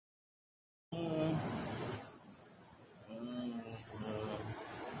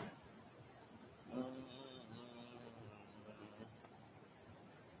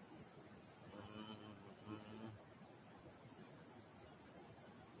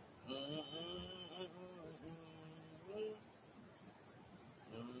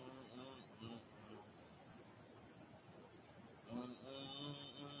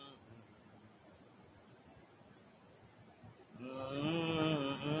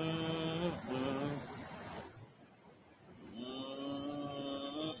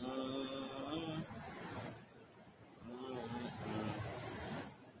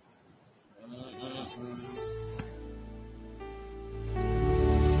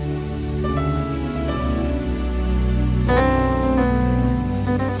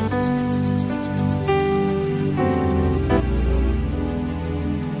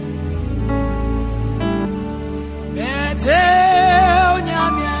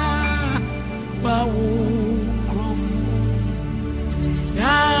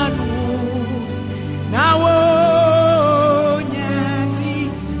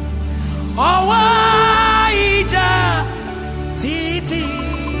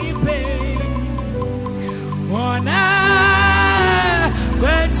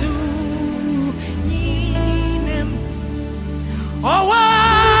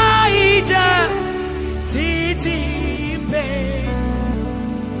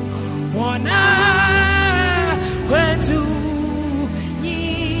Wana kwetu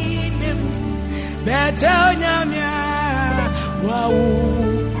nyinem betel nyamya wa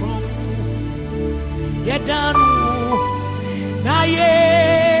ukro yedanu na ye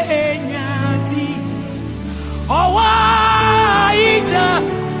nyati owa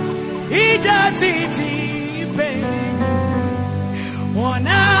ija titi pe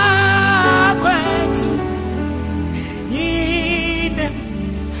wana kwetu nyinem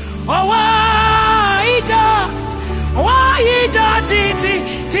owa ija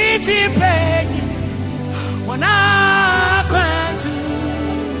titi pe wana kwetu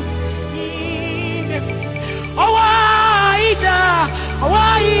nyinem owa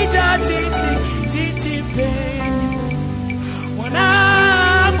ija titi pe wana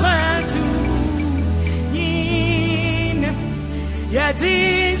kwetu nyinem yadi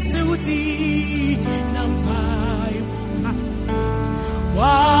suti nampayo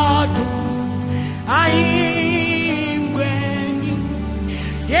watu aingwenyu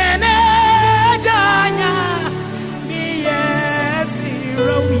yene janya mi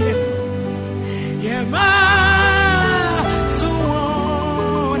yesiroye yema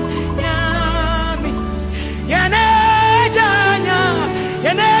suon yami yene janya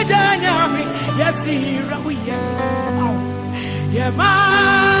mi yesiroye yema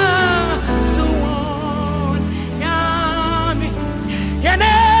suon yami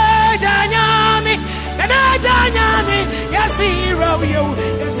yene janyami yasiro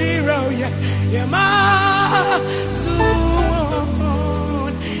yema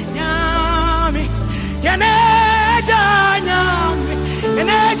suon yami yene janyami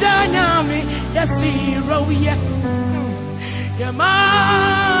yasiro yema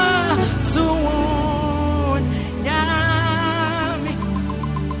suon yami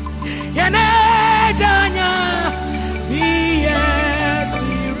yene janyami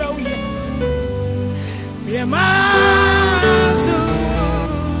yasiro yemazu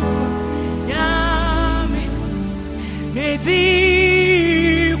yami medi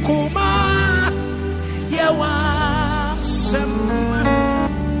kuma yawasem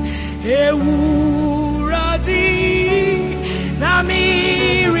ewuradi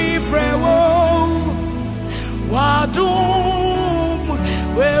namiri frewo wadum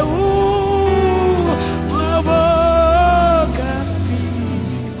wewu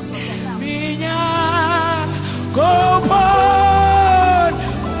Gopon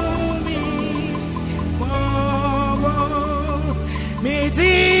umi mobo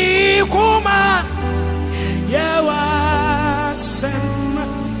midi kuma yawasema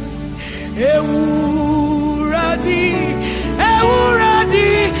ewuradi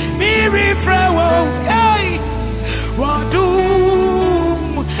miri frewo hey wadum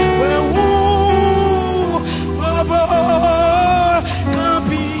wewu mobo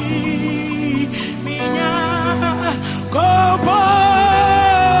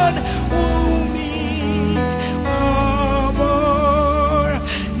Gopon umi obor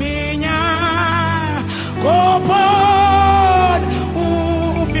minya Gopon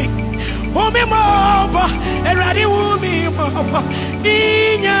umi mobo eradi umi mobo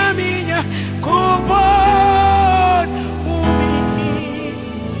minya Gopon umi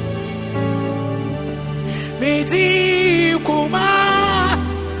medi kuma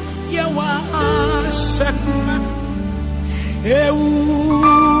yawasema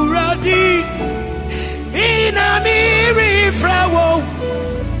ewuradi inamiri frawo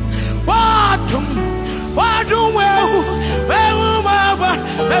wadum wehu maba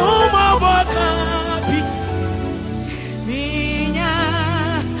kapi minya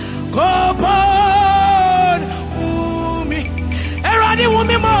Gopon umi eradi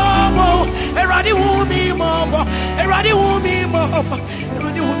umi mobo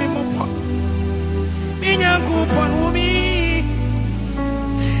minya Gopon umi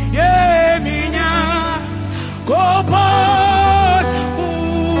yeah, minya Gopon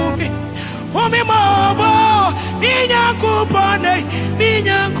umi mobo minya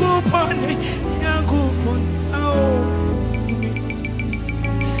Gopon oh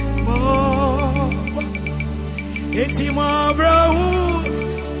mobo eti mobro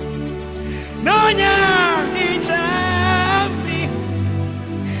nonya itami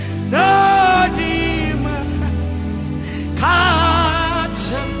no dima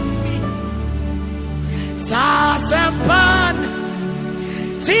Sasempan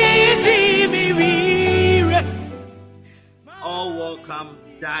Titi Miwire. All welcome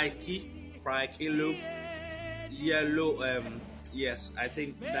Daiki Prakilo Yellow yes, I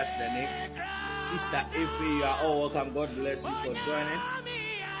think that's the name. Sister Ife, you are all welcome. God bless you for joining.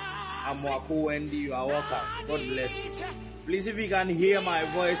 Amwako Wendy, you are welcome. God bless you. Please, if you can hear my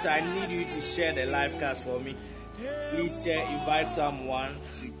voice, I need you to share the live cast for me. Please share, invite someone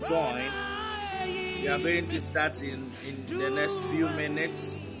to join. We are going to start in the next few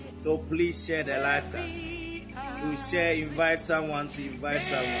minutes. So please share the live cast. So share, invite someone to invite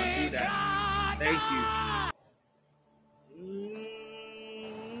someone. Do that. Thank you.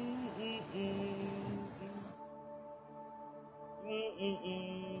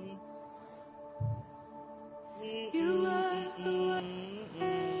 You are the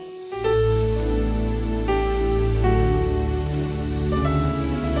one.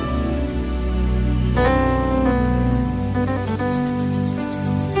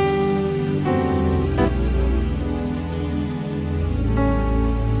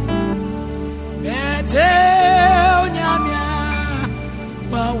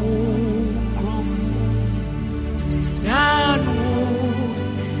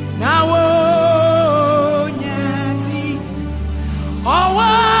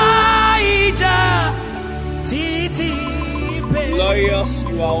 Glorious,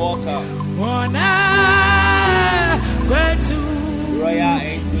 you are welcome. Royal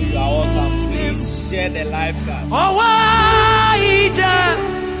Angel, you are welcome. Please share the live cast.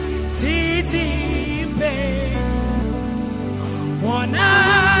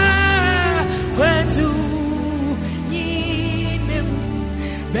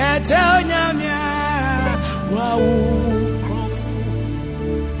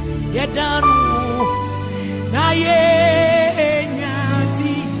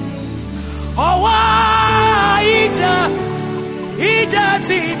 Ija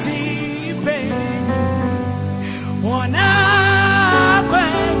titi pe wana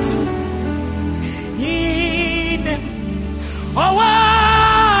kwetu yine owa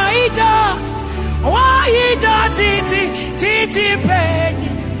ija titi pe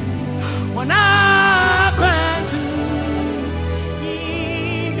wana kwetu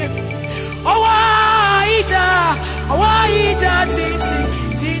yine owa ija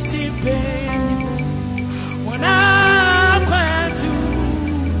titi pe wana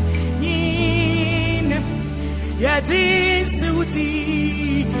Yadi suti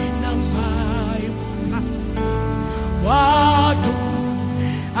nampai wadu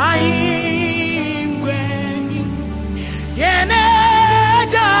aingweni yene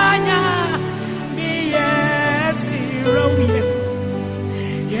janya mi yesiroye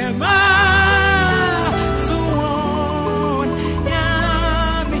yema suwon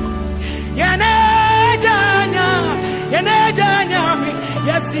yami yene janya mi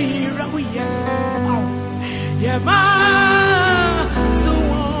yesiroye Yema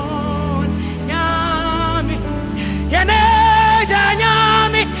suwon yami yeneja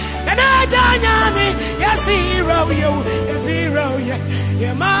nyami yasiro ye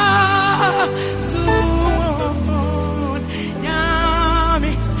yema suwon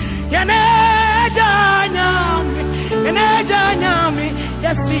yami yeneja nyami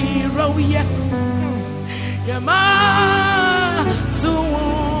yasiro ye yema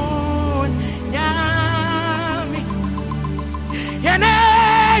suwon yami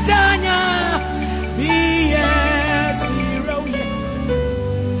Yanejanya biyesiro ye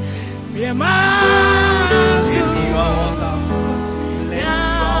Biemazu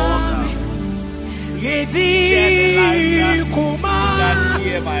Yami Leti kuma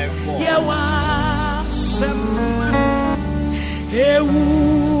Yewa Sema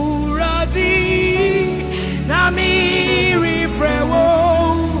Ewuradi Namiri frewo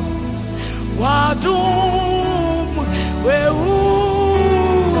Wadum Wewu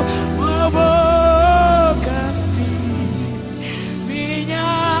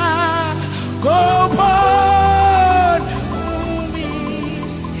Gopon umi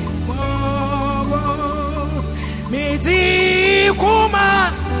midi kuma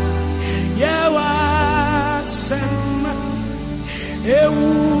yewa sema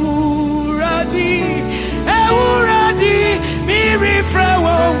ewuradi miri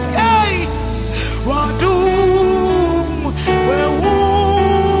frewo hey wadum wewu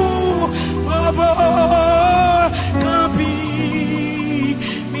wabo kampi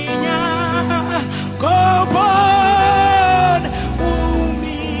minya Gopon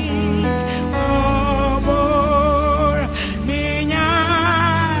umi obor minya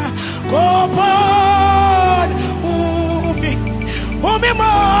Gopon umi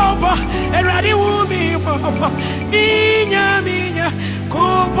mobo eradi umi mobo minya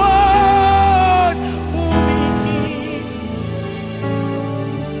Gopon umi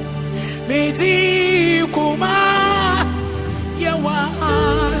midi kuma yawa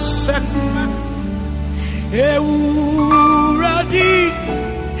sema Ewuradi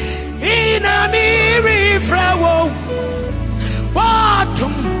inamiri frewo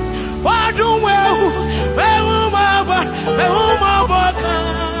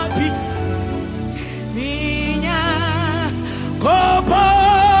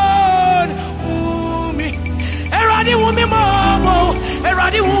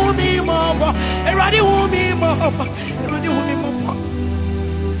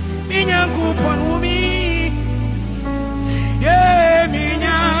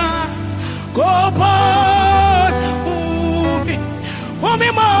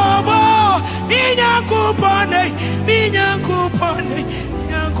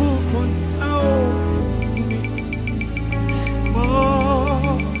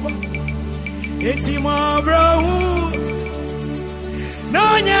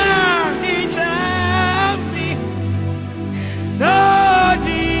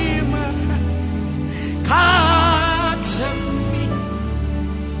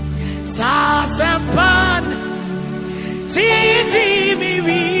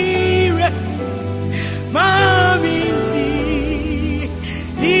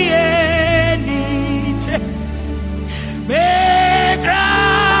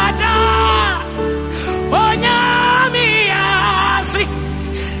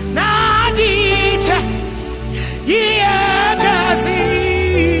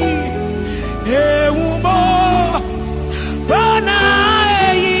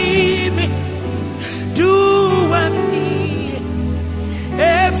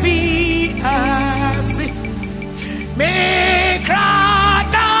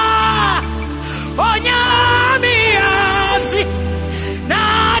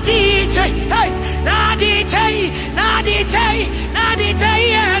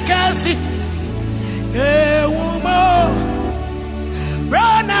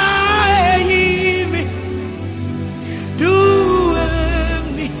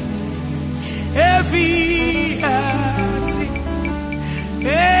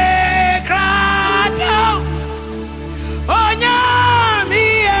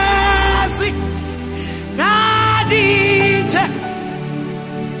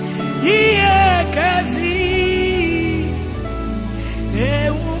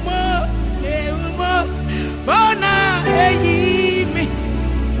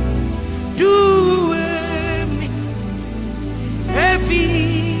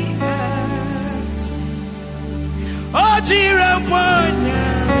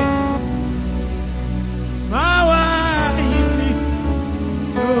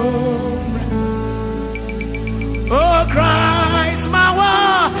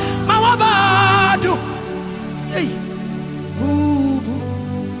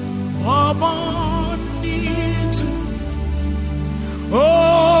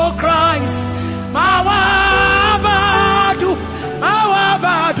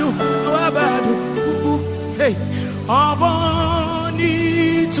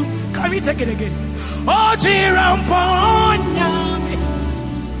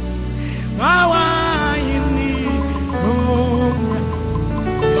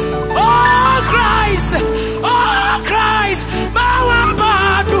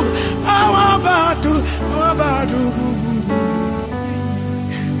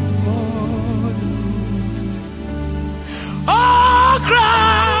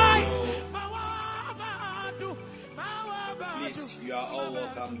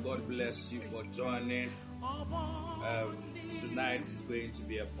Tonight is going to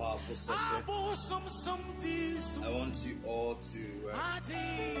be a powerful session. I want you all to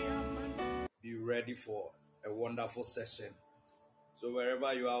be ready for a wonderful session. So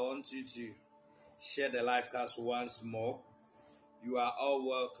wherever you are, I want you to share the live cast once more. You are all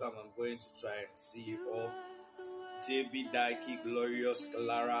welcome. I'm going to try and see you all. JB Daiki, Glorious,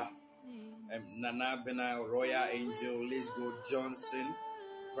 Clara, Nana Bena, Royal Angel, Let's Go Johnson,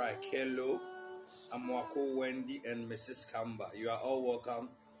 Prakelo, Amwako Wendy, and Mrs. Kamba. You are all welcome.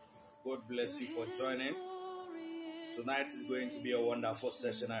 God bless you for joining. Tonight is going to be a wonderful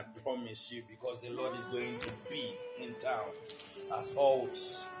session, I promise you, because the Lord is going to be in town as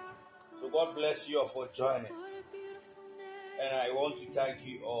always. So God bless you all for joining. And I want to thank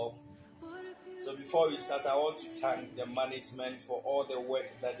you all. So before we start, I want to thank the management for all the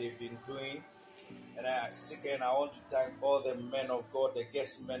work that they've been doing. And second, I want to thank all the men of God, the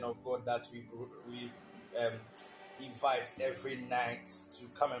guest men of God that we invite every night to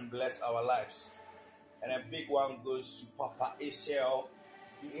come and bless our lives. And a big one goes to Papa Osei.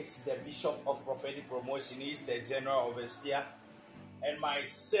 He is the Bishop of Prophetic Promotion. He is the General Overseer. And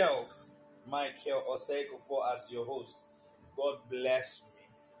myself, Michael Osei Kuffour, as your host. God bless me.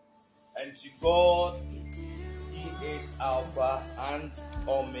 And to God, He is Alpha and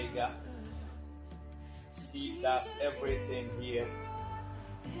Omega. He does everything here.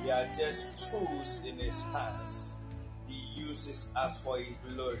 We are just tools in His hands. He uses us for His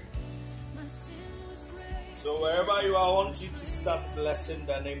glory. So wherever you are, I want you to start blessing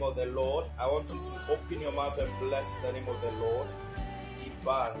the name of the Lord. I want you to open your mouth and bless the name of the Lord.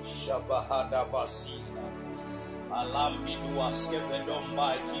 Iban Shabahada Vasila Alambidu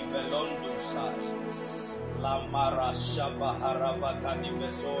Askevedomba Kibelondo Sai La Mara Shabahara Vakadi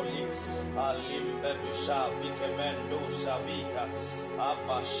Vesoli Alimbedu Shavike Mendo Savika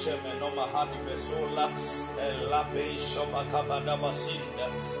Abba Shemeno Mahadi Vesola Elabe Shobakabada Basinda.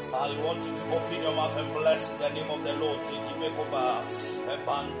 I want you to open your mouth and bless the name of the Lord. Dimekoba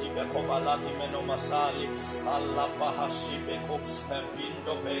Ebandi Bekoba Lati Meno Masali Allah Bahashibeko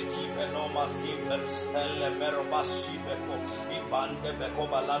Pindo Beki Benomas Give Elemero Bashibeko Ibande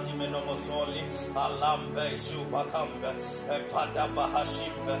Bekoba Lati Meno Mosoli Alambe Shubakambe Pada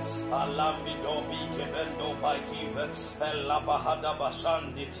Bahashimbe Alambi Dobi Kebendo Baikive Elabahada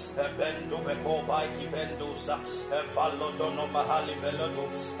Bashandi Bendo Beko Baiki Bendusa Valodono Mahali Velodo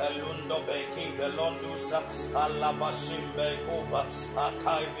Elundo Beki Velondusa Alabashimbe Kuba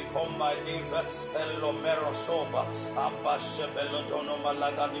Akai Bikomba Diva Elomero Soba Abashe Belodono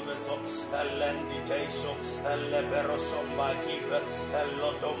Malagadi Veso Elendi Teso Elebero Somba Kibe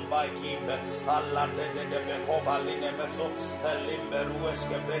Elodom Kibe Alade de Bekoba Linemeso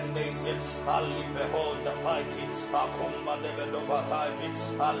Elimberueske Vendese Alibehonda Baiki Akumba de Vedoba Kaivi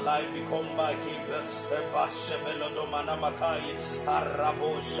Alai Bikomba Kibe Bashe Belodomana Makai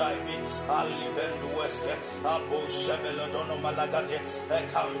Arabo Shaibi Alibendueske Abo Shebelodono Malagate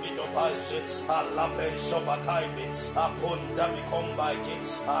Ekambido Bashe Alabe Sobakaibi Apunda Bikombaki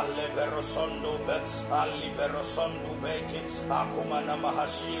Aleberosondo Aliberosondo Beki Akumana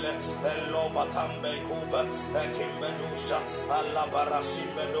Mahashile Eloba Kambe Kuba Kimbedusha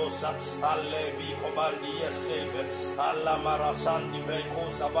Alabarashimbedosa Alebi Kobandi Yeseve Alamarasandi Beko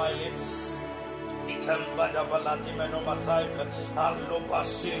Sabaili Ikambada balati meno masaive allopa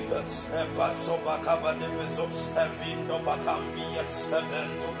shipe bachoba kabade bezo vindo bakambia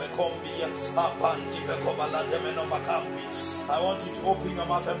bendo bekombia apandi bekobalate meno makambi. I want you to open your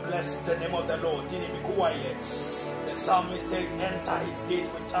mouth and bless the name of the Lord. The psalmist says, enter his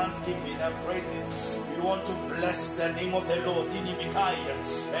gate with thanksgiving and praises. You want to bless the name of the Lord. Dini Mikaya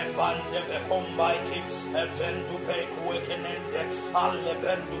bande bekombaiki vendu bekuekenende alle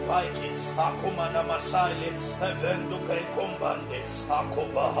bendu baiki akumana masali vendu bekombande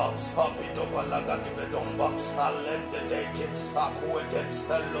akubaha apido balaga divedomba alende deke akuete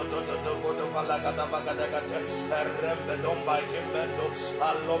lodododo balaga dabagadagate rembe domba kimendo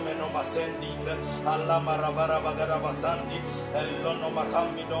allomeno masendive allamarabara bagarabasandi ellono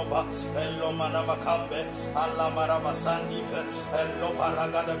makambi doba ellomana makambe allamarabasandi ello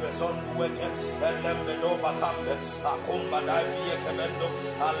baragada besondueke ellembe doba kambe akumba davie kebendo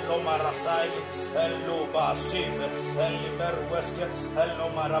allomarasai ello bashive ellimerweske ello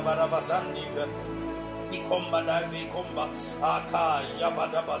marabarabasandi Ikomba davi komba aka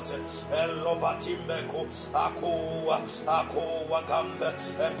yabadabase elobatimbeko akuwa gambe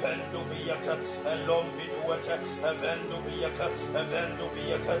ependu biyaka elombi duete evendu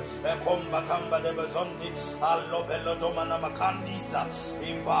biyaka ekomba kamba de bezondi allobelo domana makandisa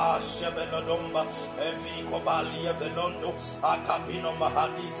imba shebelo domba eviko bali evelondo akabino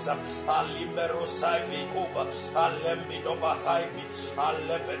mahadisa alibero saivi kuba alembi doba haibi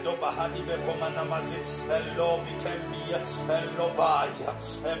alebedo bahadi bekomana mazis Hello, Bikembia, hello, Baya,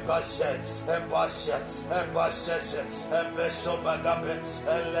 Ebashe, Ebesobagabe,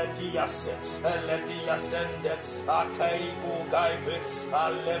 Elediasende, Akaibu Gaibe,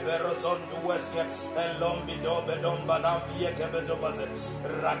 Aleberozondu Weske, Elombido Bedomba Navie Kebedobaze,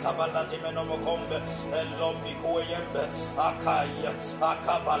 Rakabalati Menomokombe, Elombi Koyembe, Akaya,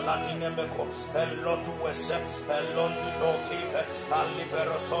 Akabalati Nemeko, Elotu Wese, Elondu Dokipe,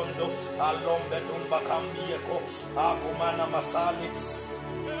 Aliberosondo, Alombe Dumba Kambieko, Akumana Masali,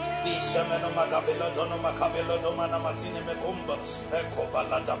 Bishameno Magabelo Dono Macabelo Domana Mazine Mekumba,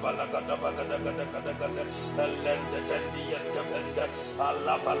 Ecobalata Balagada Bagadagadagadagaze, Elende Tendias Cavenda,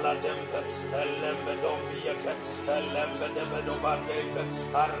 Alabala Tempe, Elembe Dombiaca, Elembe de Bedobandeve,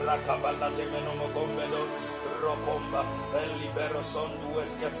 Arracabalate Menomogombedo, Rocomba, Elibero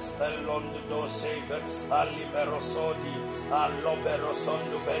Sonduesque, Elondo Save, Alibero Sodi, Alobero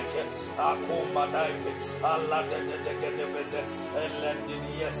Sondubeke, Acumba Daipe, Alade de Gedevese, Elendi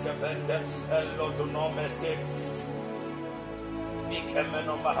Diesca. Vende el lodo nomeske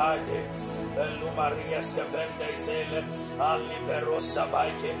Ikemeno Mahade, Lumarias Cavende Sele, Aliberosa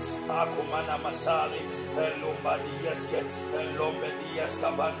Baike, Akumana Masali, Lumbadiaske, Lombedias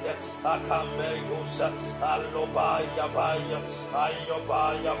Cavande, Akambe Dusa, Alobaya Baya,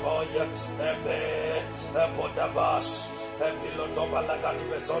 Ayobaya Boya, Ebe, Podabash. Pilotoba Lagadi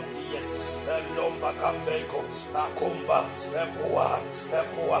Besondies, Lomba Cambeko, Akumba, Epua,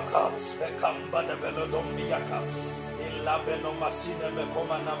 Epuaka, Ekamba de Velodombiaka, Ilabeno Masine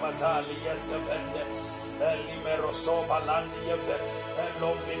Mecomana Mazali, yes, the Vende, Limero Soba Landieve,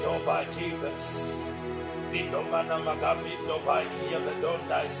 Lombidoba Kive. Bidomana Magabindo by Kiev, don't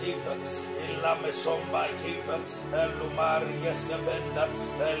die Siva, Ilameson by Kiva, Lumari Escavenda,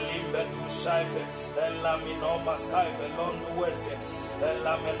 Limbedu Shive, Laminoma Skive, Lond Weske,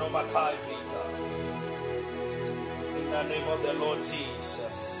 Lamenoma Kaivika. In the name of the Lord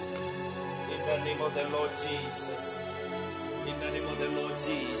Jesus. In the name of the Lord Jesus. In the name of the Lord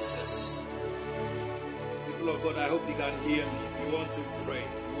Jesus. People of God, I hope you can hear me. We want to pray.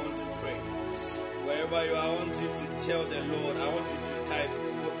 We want to pray. Wherever you are, I want you to tell the Lord, I want you to type,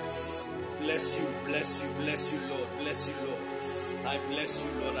 bless you, bless you, bless you, Lord, bless you, Lord. I bless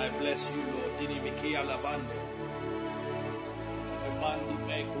you, Lord, I bless you, Lord. Dini Mikia Lavande. Evandi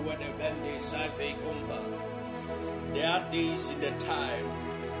Beku and Evandi Saife Kumba. There are days in the time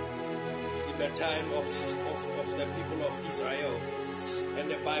of the people of Israel. And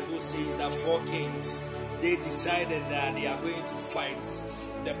the Bible says that 4 kings, they decided that they are going to fight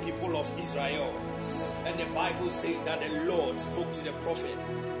the people of Israel. And the Bible says that the Lord spoke to the prophet.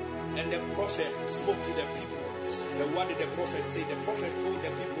 And the prophet spoke to the people. And what did the prophet say? The prophet told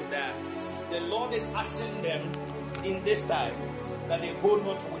the people that the Lord is asking them in this time that they go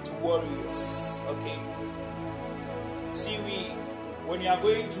not with warriors. Okay. See, when you are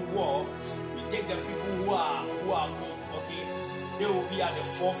going to war, we take the people who are good. Okay. They will be at the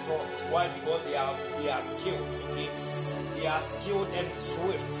forefront. Why? Because they are skilled. Okay, they are skilled and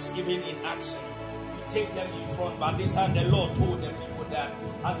swift, even in action. You take them in front. But this time, the Lord told the people that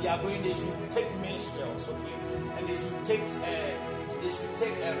as they are going, they should take minstrels. Okay, and they should take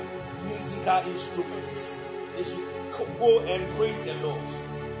musical instruments. They should go and praise the Lord.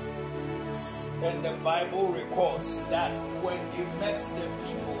 And the Bible records that when they met the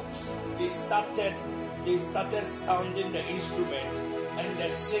people, they started sounding the instrument, and the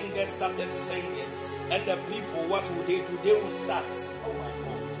singers started singing. And the people, what would they do? They will start. Oh my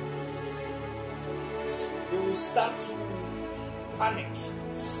God! They will start to panic,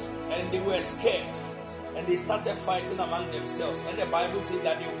 and they were scared, and they started fighting among themselves. And the Bible says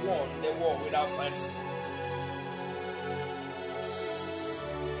that they won the war without fighting.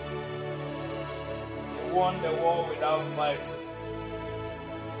 They won the war without fighting.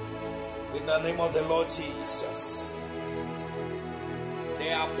 In the name of the Lord Jesus.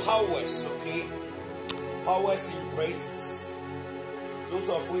 There are powers, okay? Powers in praises. Those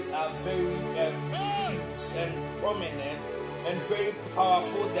of which are very huge and prominent and very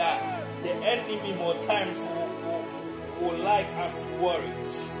powerful that the enemy more times will like us to worry.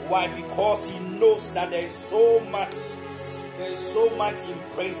 Why? Because he knows that there is so much in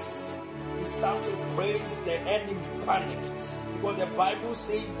praises. You start to praise, the enemy panics. Because the Bible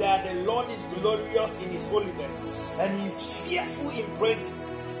says that the Lord is glorious in his holiness and he is fearful in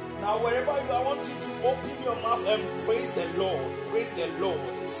praises. Now wherever you are, I want you to open your mouth and praise the Lord. Praise the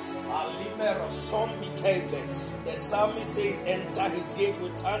Lord. The psalmist says, enter his gate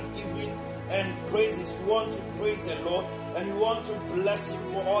with thanksgiving and praises. You want to praise the Lord and you want to bless him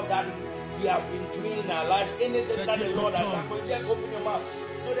for all that he has been doing in our lives. Anything that the Lord has done, but just open your mouth.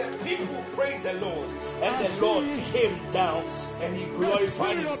 So the people praise the Lord, and the Lord came down and he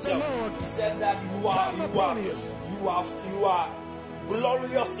glorified himself. He said that you are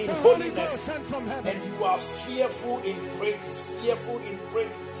glorious in holiness and you are fearful in praises. Fearful in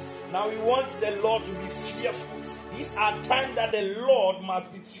praises. Now we want the Lord to be fearful. These are times that the Lord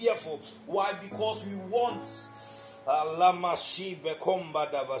must be fearful. Why? Because we want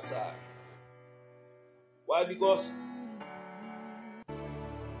why? Because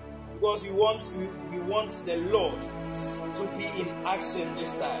we want the Lord to be in action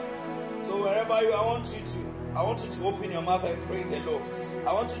this time. So wherever you are, I want you to open your mouth and praise the Lord.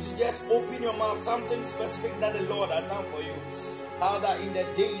 I want you to just open your mouth, something specific that the Lord has done for you. How that in the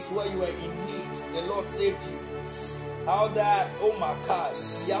days where you were in need, the Lord saved you. How that, oh my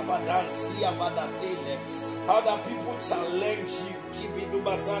gosh, how that people challenge you,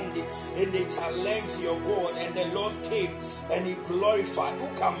 and they challenge your God, and the Lord came and He glorified.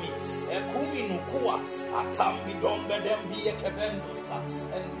 And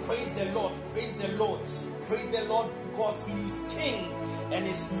praise the Lord, praise the Lord, praise the Lord, because He is King and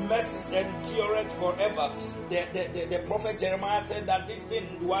His mercies endureth forever. The prophet Jeremiah said that this thing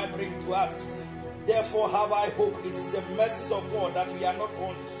do I bring to heart. Therefore have I hope. It is the mercies of God that we are not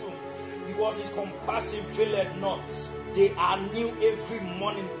consumed, because His compassion faileth not. They are new every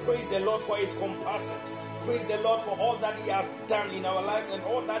morning. Praise the Lord for His compassion. Praise the Lord for all that He has done in our lives and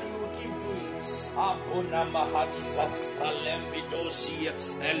all that He will keep doing. Abona mahatisa alembidosia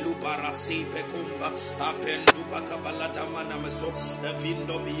elubarasi pekumba apendu bakabalata manamaso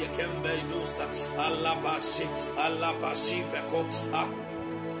vindo biekembe dosa alabashi peko.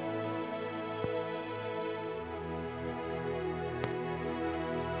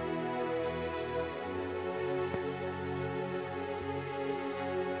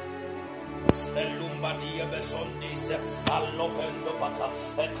 Elumbadia besondis allopendo bata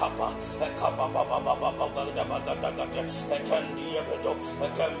ekapa baba daga ekandia bedo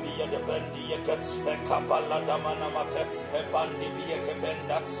ekambia de bendia ekapa la damana mate ebandi bieke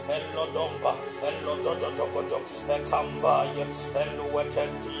benda elodomba elodododogodo ekambaya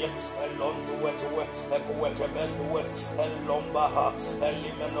eluwetendia elonduwetue ekuweke benduwe elombaha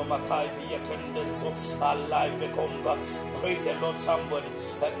elimeno makai biekendezo alai bekomba. Praise the Lord, somebody.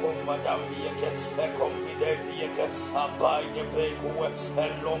 Madam Bieke, Ekombi de Bieke, Abide Beko,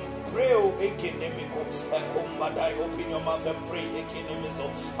 Elom Preo Ekinemico, Ekomadai, open your mouth and pray Ekinemizo,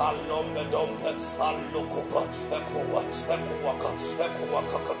 Alom Bedompe, Alokopa, Ekowa, Ekowaka,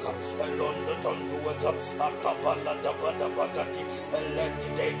 Elondo Tondueka, Akapala Dabata Bagati, Elenti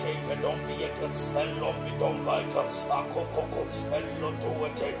Deke, Vedombieka, Elombi Dombika, Akoko,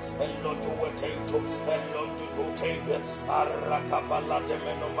 Elotuete, Elondu Cape, Arakapala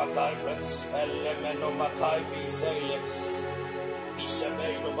Temeno Makai, Elemeno Makai, Visele.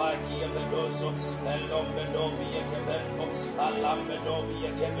 Ishabedo Baki Evedoso, Elombedobi Ekevento, Alambedobi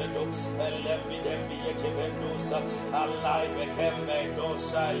Ekevedo, Elembidembi Ekevendosa, Alai Bekembe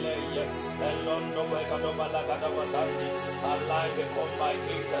Dosa Leye, Elondo Bekadobalagadavasandi, Alai Bekombai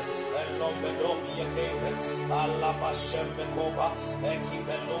Keeper, Elombedobi Ekeve, Alabashembe Koba,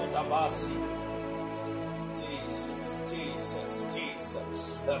 Ekibelo Dabasi.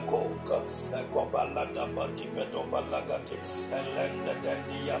 Coca, Cobalata, Patipedo Balagati, Elenda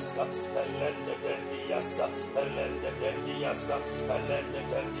Dendiaska, Elenda Dendiaska, Elenda Dendiaska, Elenda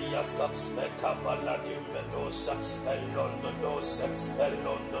Dendiaska, Ekabaladi Medosa, Elondo Dose,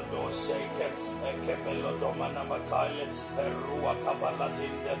 Elondo Doseke, Ekebelo Domana Makale, Erua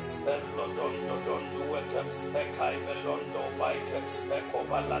Kabalatinde, Elodondo Dondueke, Ekaibelondo Bike,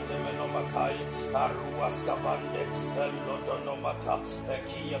 Ekobalate Menomakai, Aruaskavande, Elodonomaka,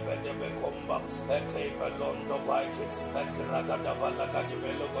 Kia Bedebe Comba, Ekabalondo Bike, Ekragada Balagadi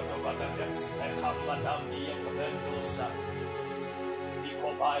Velogodovagate, Ekamadambi Ekabendosa.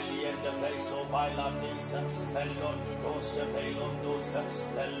 Bili and the face of Bailandis, Elondo Dosa, Velondosa,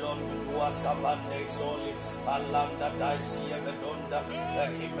 Elondo Duaska Vande Soli, Alanda Daisi Evedonda,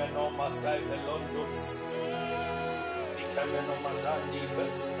 Ekimenomas Velondo. Kamenoma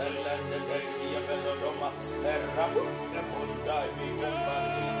Sandifes, Elenda Dekia Belodoma, Erabu, Ekundai,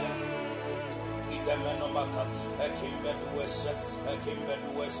 Bikombandisa, Idamenomaka, Ekimbedues,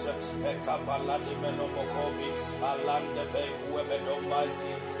 Ekapalati Menomokobi, Alanda Beku,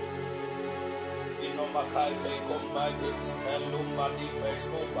 Ebedombaski. Makai Fe Combite, Elumadi Face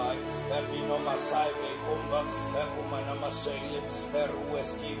Mumbai, Ebinoma Saive Comba, Ekumana Masale,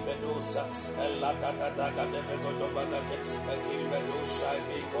 Erueski Vedosa, Elata Daga de Vegodobagate, Ekimbedo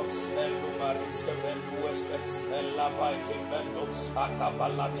Shaivico, Elumariska Vendueska, Elabai Kimbendo,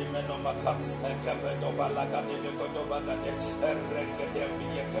 Akabalati Menomaka, Ekabedobalaga de Vegodobagate, Erengadembi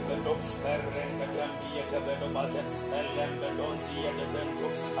Ekebedo, Erengadembi Ekebedo Bazet, Elembedonzi and the Vento,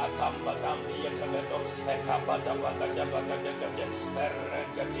 Akambadambi Ekebedo. Ekabada bagada bagada gada,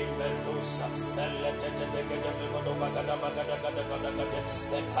 Erekadi Mendoza, Eletete Vigada Bagada Gada Gada Gada,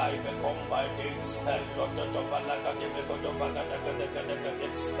 Ekai Becombite, Eloto Balaga de Vigodo Bagada Gada Gada Gada,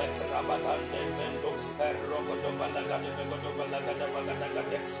 Ekrabagande Vendo, Erogodo Balaga de Vigodo Balagada Bagada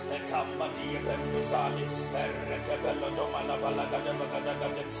Gada, Ekambadi Bendozali, Erekabelo Domana Balaga de Bagada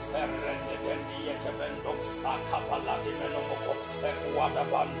Gada, Erendetendi Ekavendo, Akapalati Menomoko, Equada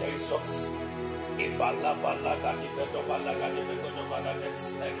Bandeso. If Allah Balaga di Vedo Balaga di Vedo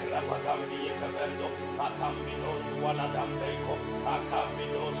Ekrabagambi Ekabendo, Acambinos, Waladambeco,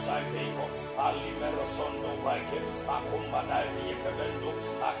 Acambinos, Saveco, Alimero Sondo Bike, Acumbada Ekabendo,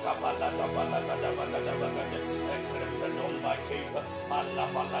 Atabalata Balagadavagade, Ekrembedon by Cape,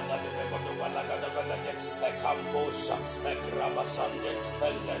 Alabalaga de Vegodo Balagada Bagade, Ecambosha, Ekrabasande,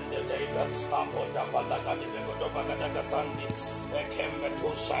 Elende Dega, Apota Balaga de Vegodo Bagadaga Sandi,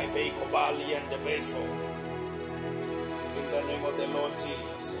 Ekembeto Saveco Bali and the Veso. In the name of the Lord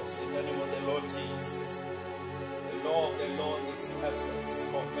Jesus, in the name of the Lord Jesus, the law of the Lord is perfect,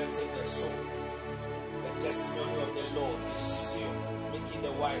 converting the soul. The testimony of the Lord is sure, making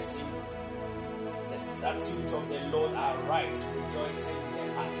the wise simple. The statutes of the Lord are right, rejoicing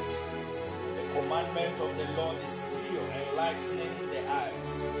the heart. The commandment of the Lord is pure, enlightening the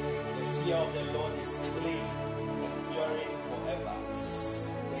eyes. The fear of the Lord is clean, enduring forever.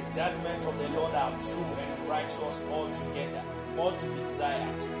 The judgment of the Lord are true and righteous altogether, more to be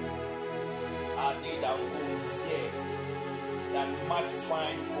desired are they than gold, yea, than much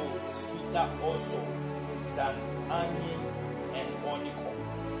fine gold, sweeter also than honey and honeycomb.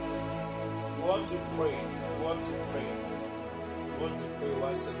 You want to pray, you want to pray, you want to pray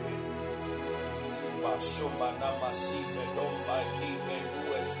once again. You want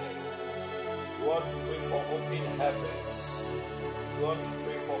to pray for open heavens. You want to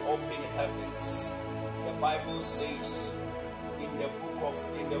pray for open heavens. The Bible says in the book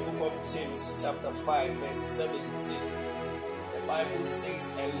of James chapter 5 verse 17, the Bible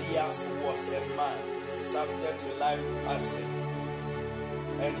says Elias was a man subject to life passion,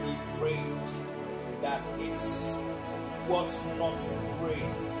 and he prayed that it was not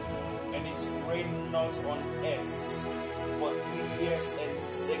rain, and it rained not on earth for 3 years and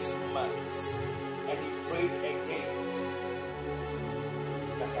 6 months, and he prayed again.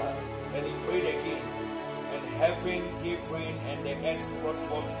 And he prayed again, and heaven gave rain, and the earth brought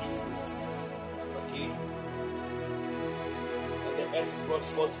forth its fruit. Okay? And the earth brought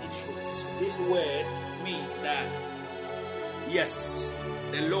forth its fruit. This word means that, yes,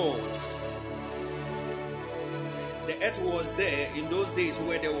 the Lord, the earth was there in those days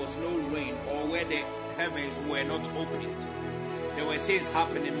where there was no rain or where the heavens were not opened. There were things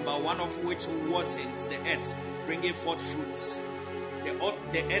happening, but one of which wasn't the earth bringing forth fruits.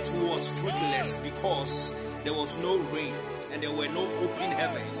 The earth was fruitless because there was no rain and there were no open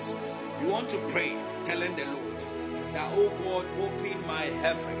heavens. You want to pray, telling the Lord that, oh God, open my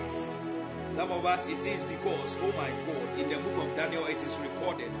heavens. Some of us, it is because, oh my God, in the book of Daniel, it is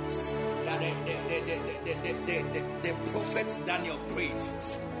recorded that the prophet Daniel prayed.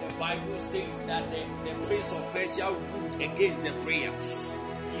 The Bible says that the prince of Persia ruled against the prayer.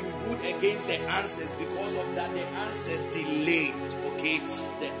 He ruled against the answers. Because of that, the answers delayed. Okay,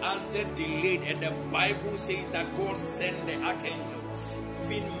 the answer delayed, and the Bible says that God sent the archangel,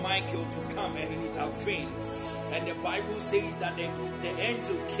 even Michael, to come and intervene. And the Bible says that the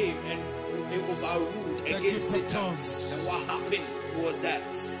angel came and they overruled against Satan. And what happened was that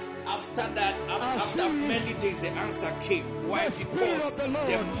after many days, the answer came. Why? Because the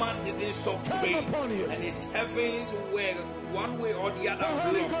man didn't stop praying, and his heavens were one way or the other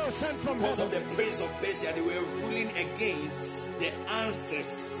blocked because of the prince of Persia. They were ruling against the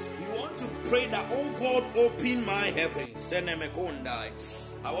answers. You want to pray that, oh God, open my heavens.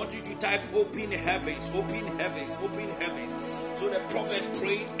 I want you to type open heavens, open heavens, open heavens. So the prophet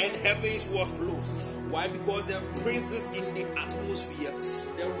prayed and heavens was closed. Why? Because the princes in the atmosphere,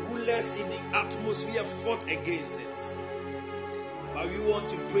 the rulers in the atmosphere fought against it. But we want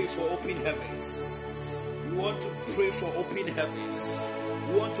to pray for open heavens. We want to pray for open heavens.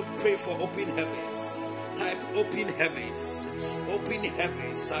 We want to pray for open heavens. Type open heavens. Open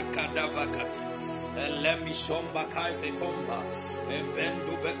heavens. Sakadavakati. Let me shomba kaife komba.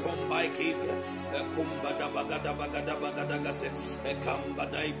 Bendo bekomba keep. Kumba da bagada bagada bagada gase. Kamba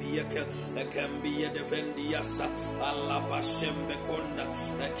dai bieke. Kambia defendiasa. Allah bashem bekonda.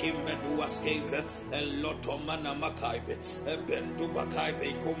 Kimbe duaskeve. Lotomana makaipe. Bendo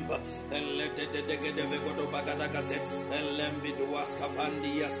bakaipe kumba. Let the vegodo bagada gase. Lembi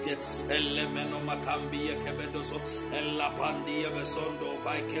duaskafandiaske. Elemeno makambia kebedoso. Lapandia besondo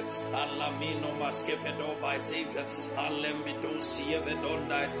vaike. Alamino mas Skepedo by Savior, Alembido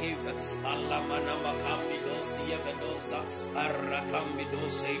Sievedonda Escape, Alamana Macambido Sievedosa, Arakambido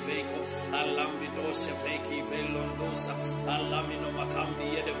Seveco, Alambido Shepeki Velondosa, Alamino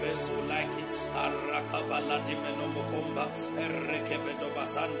Macambi Edevenzo like it, Arakabalati Menomokomba, Erekebedo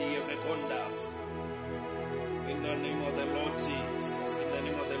Basandi Evecondas. In the name of the Lord Jesus, in the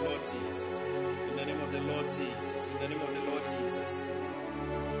name of the Lord Jesus, in the name of the Lord Jesus, in the name of the Lord Jesus.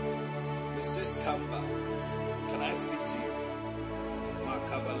 Mrs. Kamba, can I speak to you?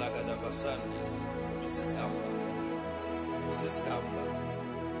 Mrs. Campbell. Mrs. Campbell.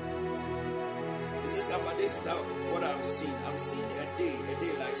 Mrs. Campbell, this is what I'm seeing. I'm seeing a day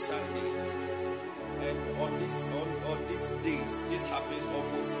like Sunday. And on these days, this happens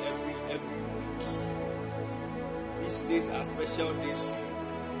almost every week. These days are special days to you.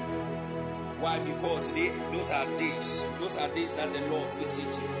 Why? Because those are days that the Lord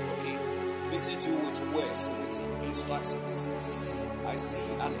visits you. Okay, visit you with words, with instructions. I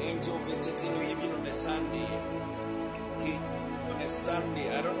see an angel visiting you even on a Sunday. Okay, on a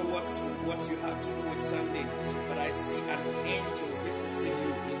Sunday. I don't know what you have to do with Sunday, but I see an angel visiting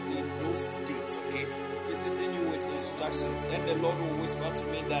you in those days. Okay, visiting you with instructions, and the Lord will whisper to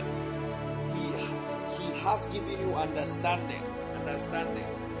me that He has given you understanding.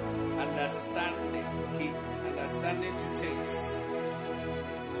 Okay, understanding to things.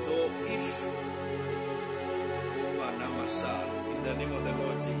 So if in the name of the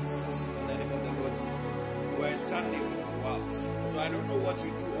Lord Jesus, in the name of the Lord Jesus, where Sunday will go out. So I don't know what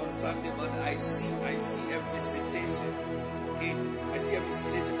you do on Sunday, but I see a visitation. Okay, I see a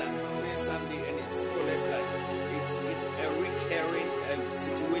visitation that happens Sunday, and it's more or less like it's a recurring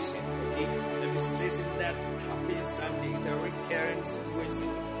situation. Okay, a visitation that happens Sunday, it's a recurring situation,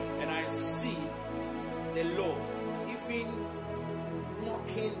 and I see the Lord even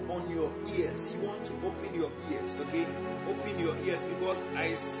knocking on your ears. You want to open your ears, okay? Open your ears, because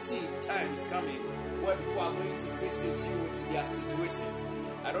I see times coming where people are going to visit you with their situations.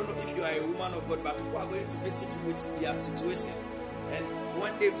 I don't know if you are a woman of God, but people are going to visit you with their situations. And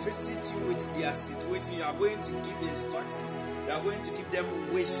when they visit you with their situation, you are going to give instructions. You are going to give them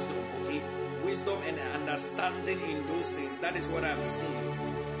wisdom, okay? Wisdom and understanding in those things. That is what I'm seeing.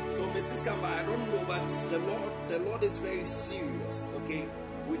 So, Mrs. Kamba, I don't know, but the Lord is very serious, okay,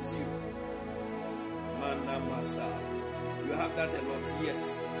 with you. Manamasa. You have that a lot.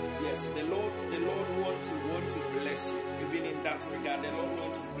 Yes. The Lord want to bless you. Even in that regard, the Lord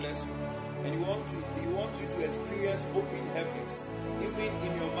wants to bless you. And He wants you to experience open heavens. Even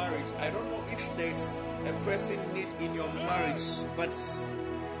in your marriage. I don't know if there's a pressing need in your marriage, but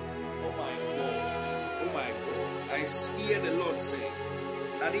oh my God. I hear the Lord say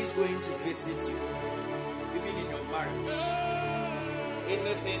that He's going to visit you, even in your marriage.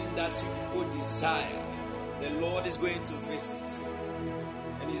 Anything that you people desire, the Lord is going to visit you,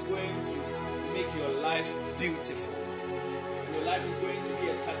 and He's going to make your life beautiful. And your life is going to be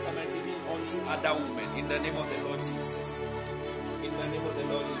a testament even unto other women. In the name of the Lord Jesus. In the name of the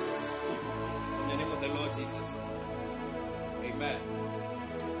Lord Jesus. In the name of the Lord Jesus. Amen.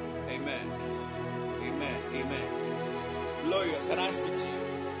 Amen. Amen. Amen. Glorious, can I speak to you?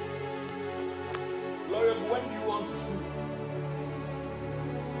 Glorious, when do you want to school?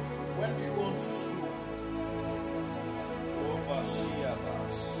 When do you want to school? Oh, Bashia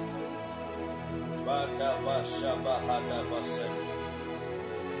Bas. Bada Basha Bahada Basen.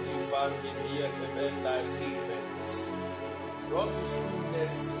 Ifan Bidia Kebenda Stephens. You want to school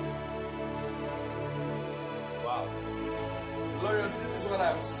next year? Wow. Glorious, this is what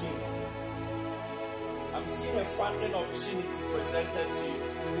I'm seeing. I'm seeing a funding opportunity presented to you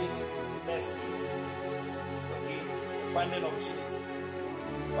during next year. Okay? Funding opportunity.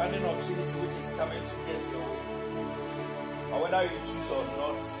 Funding opportunity which is coming to get your way. Or whether you choose or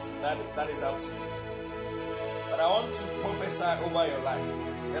not, that is up to you. But I want to prophesy over your life.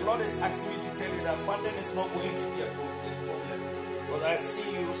 The Lord is asking me to tell you that funding is not going to be a problem. Because I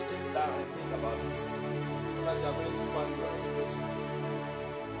see you sit down and think about it. That you are going to fund your education.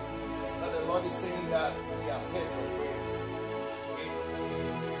 That the Lord is saying that He has heard your prayers. Okay?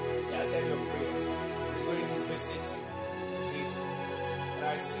 He has heard your prayers. He's going to visit you. Okay? And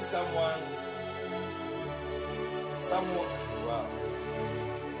I see someone, wow.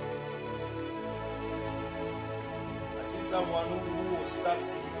 I see someone who will start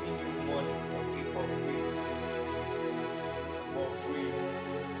giving you money, okay, for free. For free.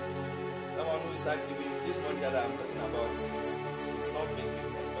 Someone who will start giving you this money that I'm talking about. It's not big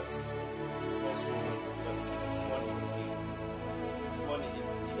money, but it's not small money, but it's money, okay? It's money in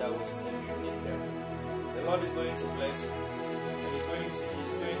either way, and you need them. The Lord is going to bless you. And He's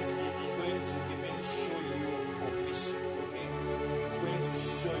going to even show you provision, okay? He's going to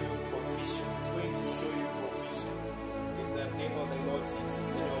show you provision. He's going to show you provision. In the name of the Lord Jesus.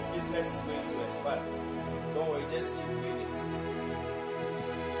 And your business is going to expand. Don't worry, just keep doing it.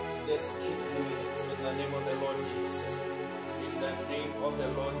 Just keep doing it. In the name of the Lord Jesus. In the name of the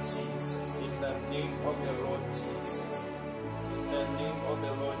Lord Jesus. In the name of the Lord Jesus. In the name of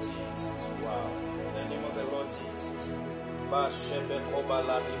the Lord Jesus. Wow. In the name of the Lord Jesus. In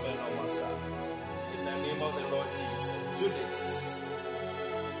the name of the Lord Jesus. Judith.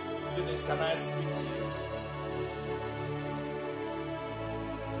 Judith, can I speak to you?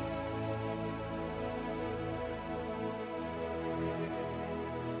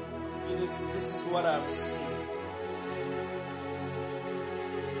 Judith, this is what I'm seeing.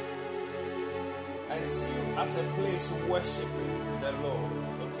 I see you at a place worshiping the Lord,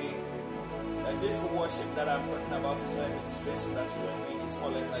 okay? And this worship that I'm talking about is not a ministration that you are doing. It's more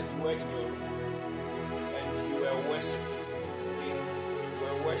or less like you were in your room and you were worshiping, okay? You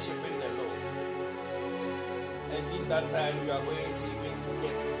were worshiping the Lord. And in that time, you are going to even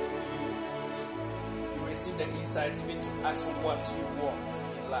get you receive the insight even to ask what you want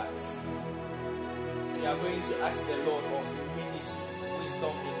in life. You are going to ask the Lord of ministry,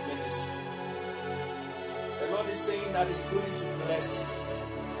 wisdom in ministry. The Lord is saying that He's going to bless you.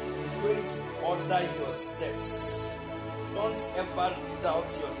 He's going to order your steps. Don't ever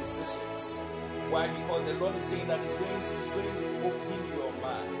doubt your decisions. Why? Because the Lord is saying that He's going to open your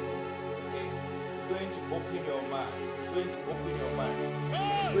mind. Okay? He's going to open your mind. He's going to open your mind.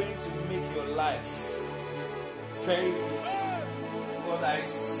 He's going to make your life very beautiful. Because I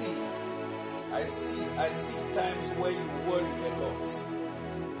see times where you worry a lot.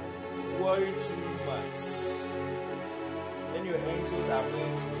 You worry too much. Then your angels are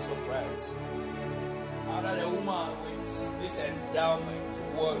going to be surprised. Other the woman with this endowment to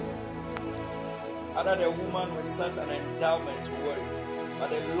worry. Other the woman with such an endowment to worry. But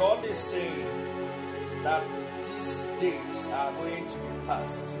the Lord is saying that these days are going to be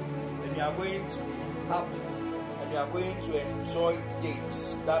past. And you are going to be happy. And you are going to enjoy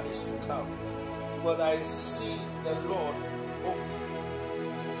days that is to come. Because I see the Lord open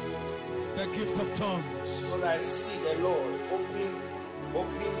the gift of tongues. Because I see the Lord open.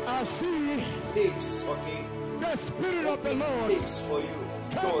 I see gates, okay? the Spirit of the Lord gates for you.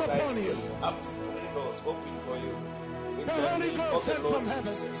 Doors I see you. up to 3 doors open for you. In the Holy Ghost sent from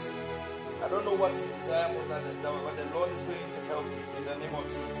heaven. I don't know what you desire more than that, but the Lord is going to help you in the name of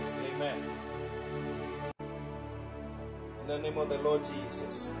Jesus. Amen. In the name of the Lord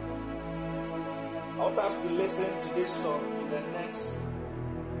Jesus. I want us to listen to this song in the next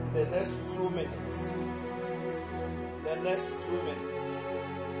 2 minutes. The next 2 minutes.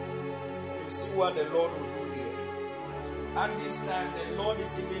 You see what the Lord will do here. At this time, the Lord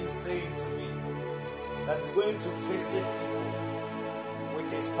is even saying to me that He's going to visit people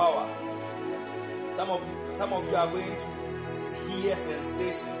with His power. Some of you are going to hear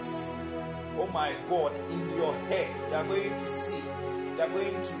sensations. Oh my God, in your head, you are going to see. You are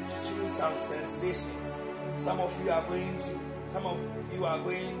going to feel some sensations. Some of you are going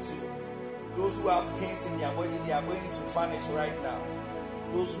to, those who have pains in their body, they are going to vanish right now.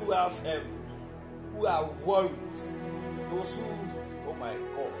 Those who have, who are worried, those who, oh my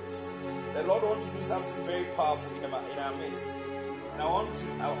God, the Lord wants to do something very powerful in our midst. And I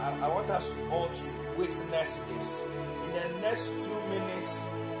want us to all to witness this. In the next 2 minutes,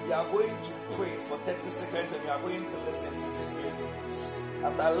 we are going to pray for 30 seconds and we are going to listen to this music.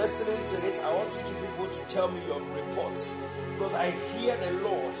 After listening to it, I want you two people to tell me your reports. Because I hear the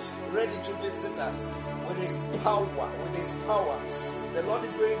Lord ready to visit us with His power. With His power. The Lord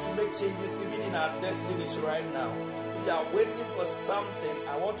is going to make changes even in our destinies right now. If you are waiting for something,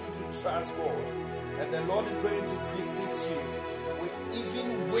 I want you to trust God. And the Lord is going to visit you with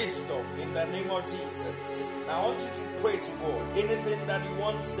even wisdom in the name of Jesus. Now I want you to pray to God. Anything that you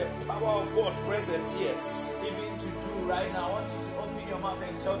want the power of God present here, even to do right now, I want you to open your mouth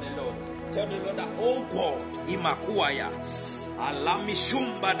and tell the Lord. Tell the Lord that, oh God, Imakuaya,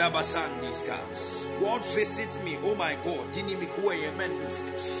 Alamishumba Dabasandiska. God visit me, oh my God, Dinimikuwa Yemendus,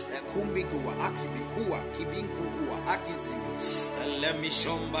 Kumbikuwa, Akibikuwa, Kibinkukua, Akizibu,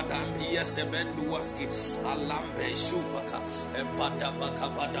 Lemishomba Dambia Sebenduaski, Alambe Shupaka, Patapaka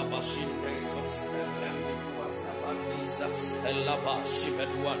Badabashindes, Lambikuwa Sapandisa, Laba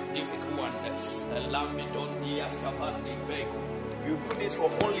Shibeduan, Divikuan, Lambidon Diaskapandi Vego. You do this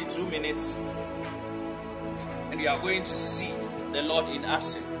for only 2 minutes, and you are going to see the Lord in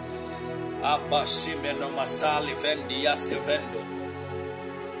action. Abba Shimeno Masali Vendi Yaskevendo.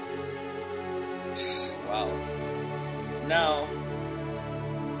 Wow. Now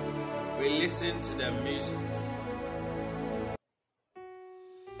we listen to the music.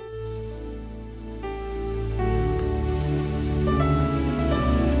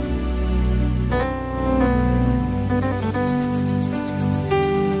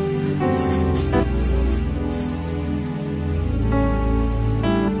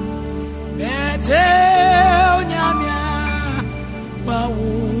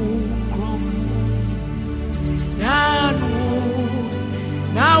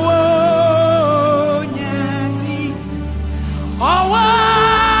 Now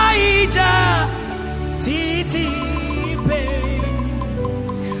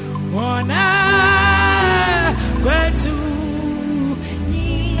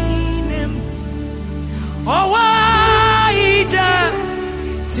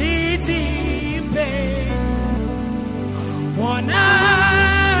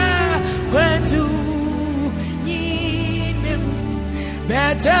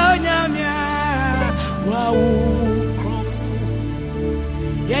tell nyamia wow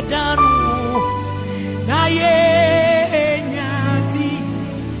yedanu na ye nyati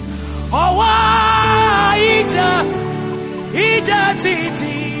owa ija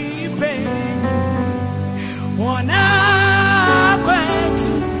titi pe wana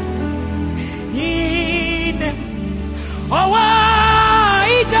kwetu yine owa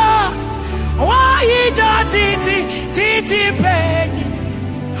ija titi pe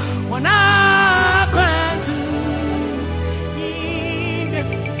wana kwetu yine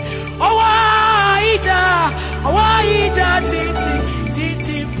owa ija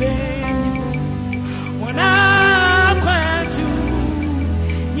titi pe wana kwetu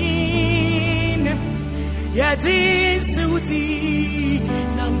yine yadi suti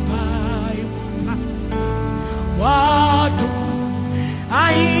nampai watu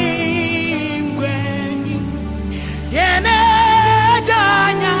aingweni yene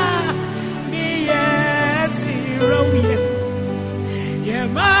janya mi yesiroye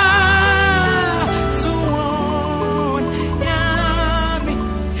yema suon yami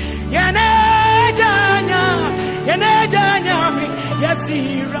yene janya mi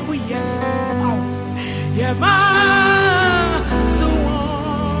yesiroye yema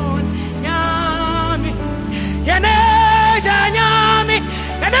suon yami yene janya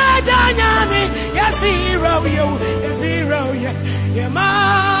mi yesiroye yema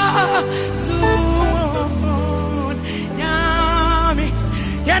suon yami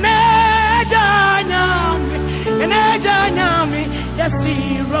yene janya mi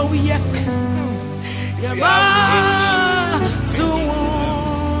yesiroye yema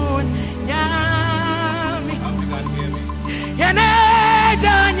suon yami yene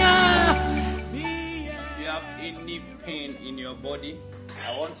janya. If you have any pain in your body, I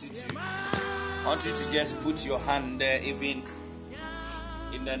want you to just put your hand there, even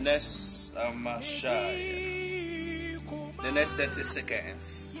in the next the next 30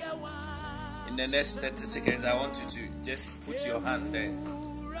 seconds. In the next 30 seconds, I want you to just put your hand there.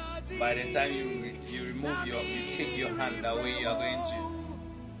 By the time you take your hand away, you are going to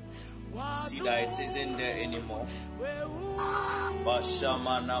see that it isn't there anymore.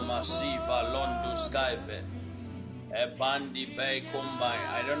 Bashamana masiva londo skyve. A bandy bay combine.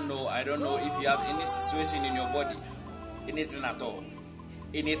 I don't know if you have any situation in your body. Anything at all.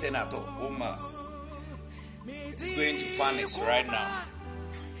 Almost. It is going to vanish right now.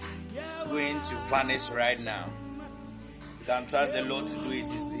 It's going to vanish right now. You can trust the Lord to do it.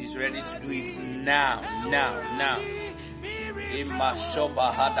 He's ready to do it now.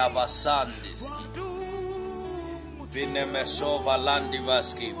 Imashoba hadavasandiski. Vinemesova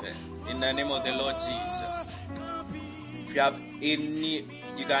landivaskive. In the name of the Lord Jesus. If you have any,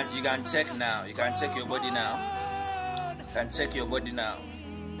 you can check now. You can check your body now.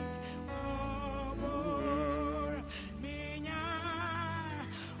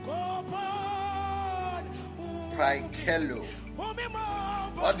 Praikelo.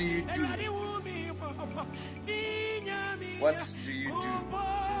 What do you do? What do you do?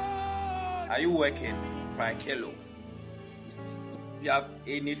 Are you working? Praikelo. If you have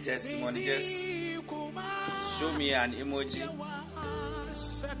any testimony, just show me an emoji.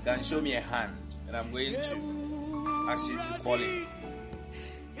 Then show me a hand, and I'm going to ask you to call in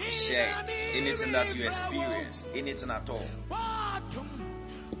to share it. Anything that you experience, anything at all.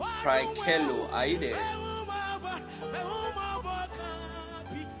 Praikelo, are you there?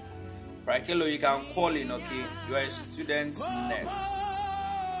 Praikelo, you can call in, okay? You are a student nurse.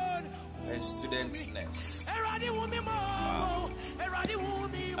 Wow.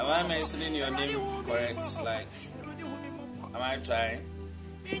 Am I mentioning your name correct? Like, am I trying?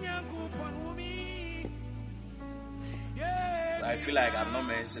 I feel like I'm not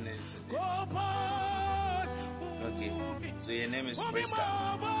mentioning it today. Okay, so your name is Priska.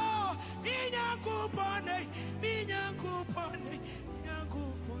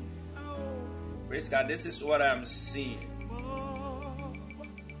 Priska, this is what I'm seeing.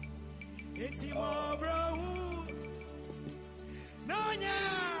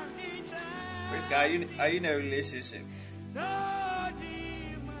 Priska, are you in a relationship?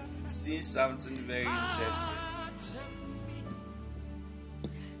 See something very interesting.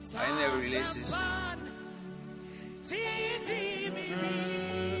 Are you in a relationship?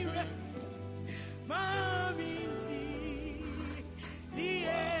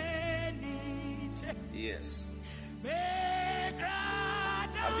 Yes.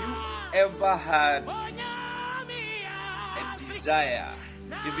 Have you ever had a desire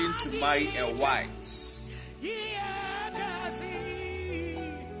even to marry a white?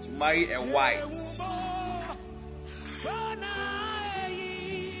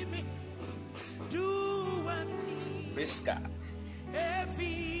 Iska.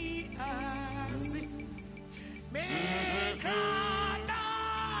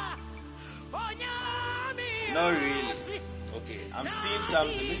 Not really. Okay, I'm seeing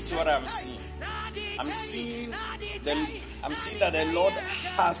something. This is what I'm seeing. I'm seeing that the Lord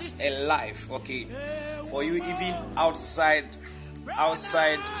has a life, okay, for you even outside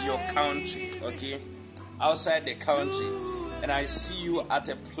your country, okay, outside the country. And I see you at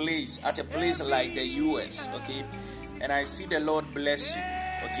a place like the US, okay, and I see the Lord bless you,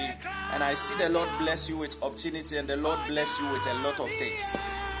 okay, and I see the Lord bless you with opportunity, and the Lord bless you with a lot of things,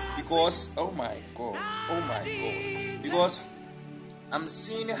 because oh my God, because I'm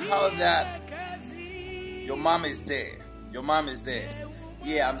seeing how that your mom is there.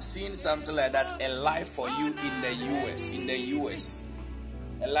 Yeah, I'm seeing something like that. A life for you in the US.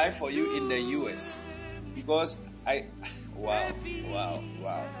 A life for you in the US. Because wow.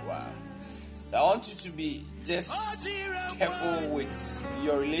 So I want you to be just careful with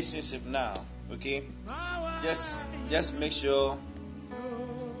your relationship now. Okay? Just make sure.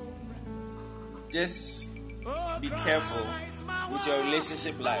 Just be careful with your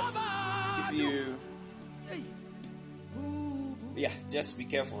relationship life. Just be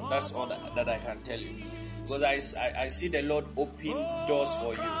careful. That's all that I can tell you. Because I see the Lord open doors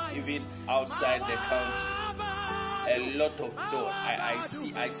for you, even outside the country. A lot of doors.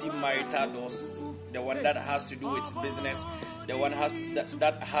 I see marital doors. The one that has to do with business. The one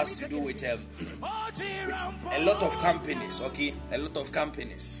that has to do with a lot of companies. Okay, a lot of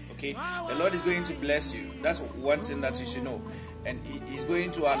companies. Okay, the Lord is going to bless you. That's one thing that you should know. And He's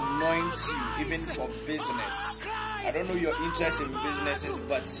going to anoint you even for business. I don't know your interest in businesses,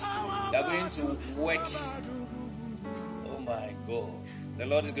 but they are going to work. Oh my God. The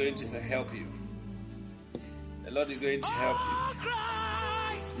Lord is going to help you. The Lord is going to help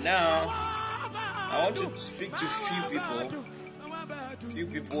you. Now, I want to speak to few people,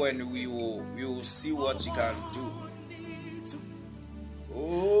 and we will see what you can do.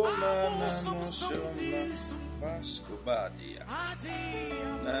 Oh, no, shoma, bascobadia.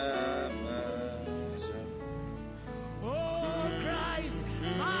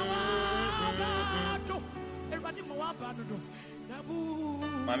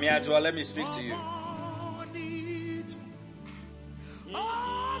 Mami Ajua, let me speak to you.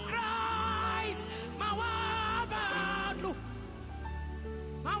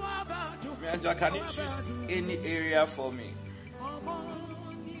 Mami Ajua, can you choose any area for me?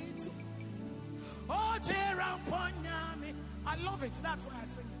 I love it. That's what I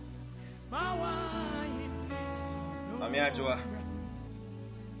sing. Mami Ajua.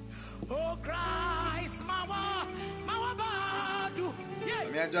 Oh Christ, Mami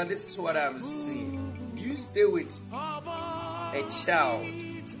Ajua, this is what I'm seeing. Do you stay with a child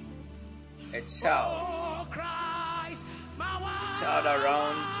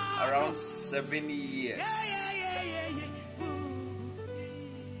around 7 years?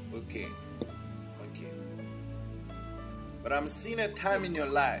 Okay. But I'm seeing a time in your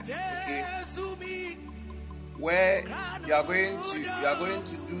life, okay, where you are going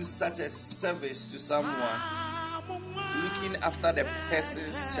to do such a service to someone, looking after the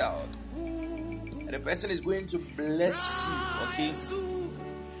person's child, and the person is going to bless you, okay,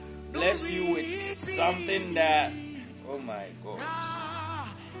 bless you with something that, oh my God,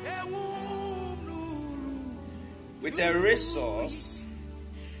 with a resource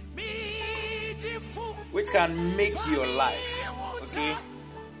which can make your life, okay,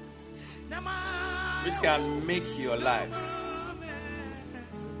 which can make your life.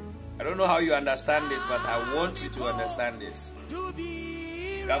 I don't know how you understand this, but I want you to understand this.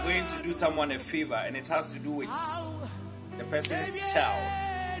 You are going to do someone a favor, and it has to do with the person's child,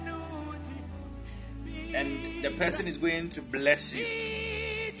 and the person is going to bless you.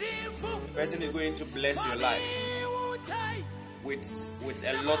 The person is going to bless your life with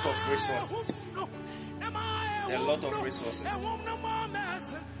a lot of resources. A lot of resources.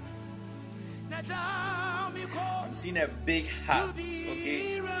 I'm seeing a big heart,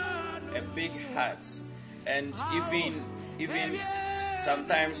 okay, a big heart, and even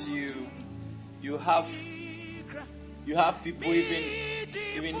sometimes you have people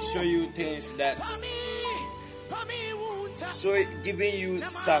even show you things that giving you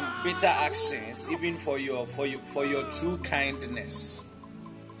some bitter actions, even for your true kindness.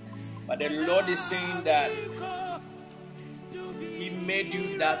 But the Lord is saying that He made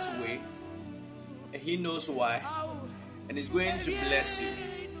you that way, and He knows why, and He's going to bless you.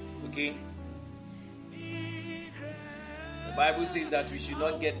 Okay? The Bible says that we should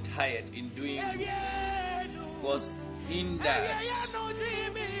not get tired in doing good, because in that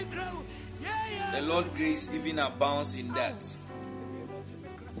The Lord grace even abounds in that.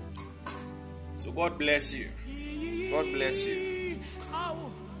 So God bless you. God bless you.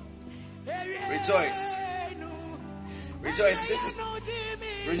 Rejoice. Rejoice.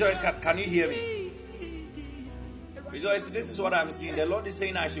 Rejoice. Can you hear me? Rejoice. This is what I'm seeing. The Lord is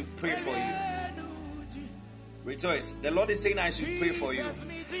saying I should pray for you. Rejoice. The Lord is saying I should pray for you.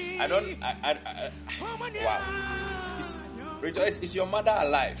 Wow. Rejoice. Is your mother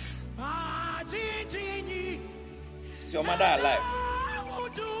alive? Is your mother alive?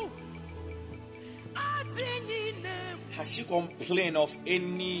 Has she complained of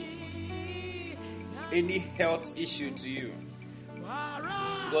any health issue to you?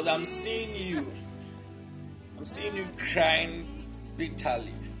 Because I'm seeing you crying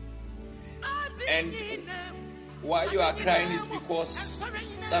bitterly. And why you are crying is because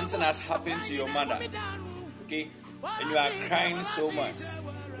something has happened to your mother. Okay? And you are crying so much.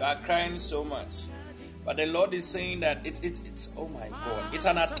 You are crying so much. But the Lord is saying that it's oh my God, it's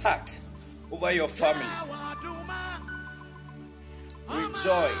an attack over your family.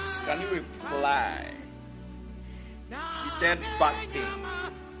 Rejoice. Can you reply? She said back pain.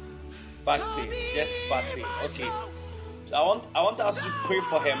 Back pain. Just back pain. Okay. So I want us to pray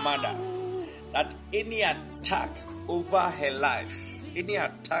for her mother. That any attack over her life, may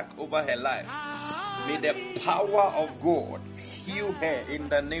the power of God heal her in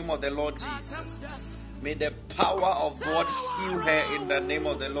the name of the Lord Jesus. May the power of God heal her in the name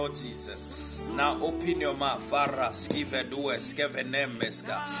of the Lord Jesus. Now open your mouth. Faras give dues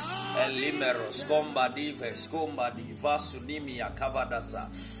kevenemeska elimero skomba dive skomba diva sunimi akavadasa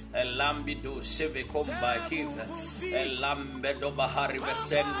elambido sheve komba kive elambedo bahari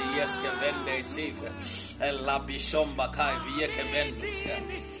besendi yeske vende sive elabishomba kai vieke vendiska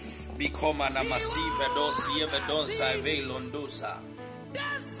bikoma na masive dosi eve donsa eve londusa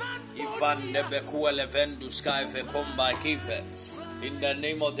Ivan Nebekuele Venduskai Vekomba Kive. In the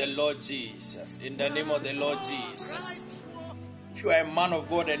name of the Lord Jesus. In the name of the Lord Jesus. If you are a man of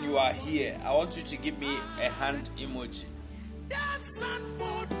God and you are here, I want you to give me a hand emoji.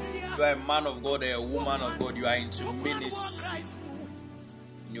 If you are a man of God or a woman of God, you are into ministry.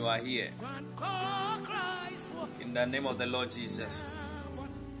 You are here. In the name of the Lord Jesus.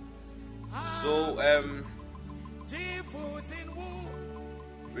 So,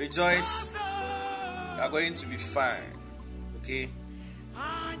 rejoice. You are going to be fine. Okay?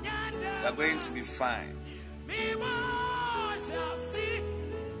 You are going to be fine.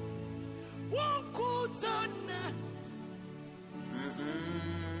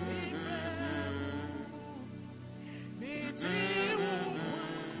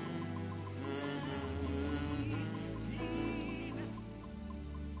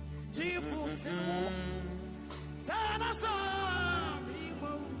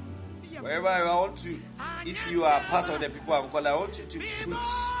 Wherever I want to, if you are part of the people I'm calling, I want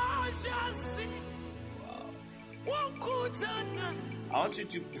you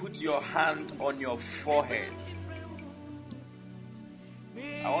to put your hand on your forehead.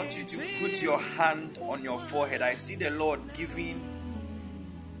 I want you to put your hand on your forehead. I see the Lord giving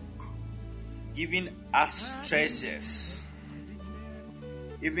us treasures,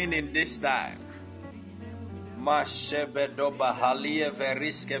 even in this time. I see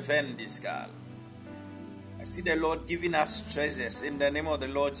the Lord giving us treasures in the name of the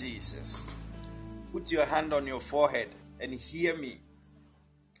Lord Jesus. Put your hand on your forehead and hear me.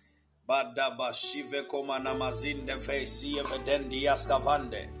 Now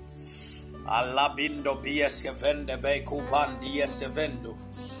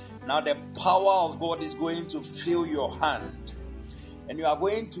the power of God is going to fill your hand. And you are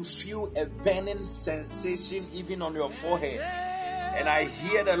going to feel a burning sensation even on your forehead. And I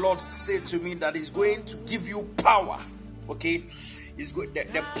hear the Lord say to me that He's going to give you power. Okay?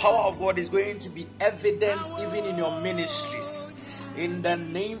 The power of God is going to be evident even in your ministries. In the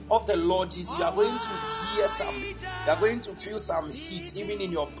name of the Lord Jesus, you are going to you are going to feel some heat even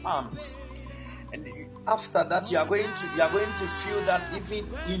in your palms. And after that, you are going to feel that even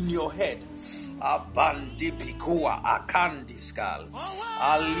in your head. Abandi pikua akandiskal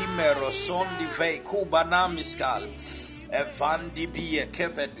alimero sondi ve kubanamiskal evandi bie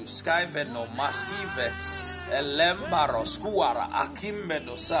kevedu skive no maskive elembaro skuara akimbe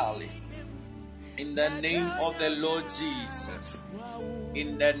dosali. In the name of the Lord Jesus.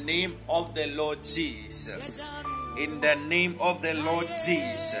 In the name of the Lord Jesus. In the name of the Lord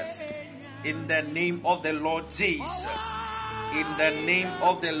Jesus. In the name of the Lord Jesus. In the name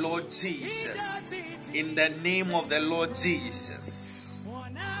of the Lord Jesus. In the name of the Lord Jesus.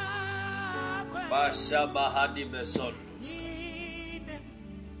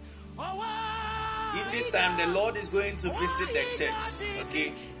 In this time, the Lord is going to visit the church.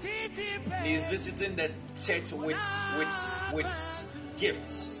 Okay, He is visiting the church with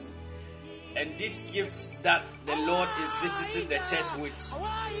gifts, and these gifts that the Lord is visiting the church with,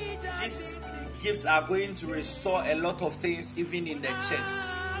 these gifts are going to restore a lot of things even in the church.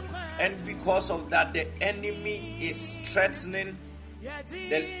 And because of that, the enemy is threatening.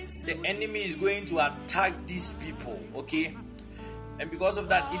 The enemy is going to attack these people. Okay, and because of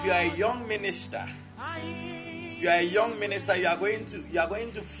that, if you are a young minister, you are going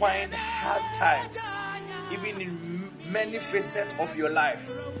to find hard times even in many facets of your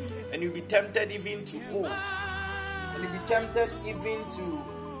life, and you'll be tempted even to go, and you'll be tempted even to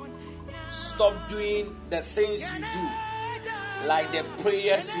stop doing the things you do, like the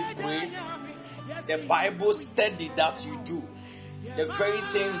prayers you pray, the Bible study that you do, the very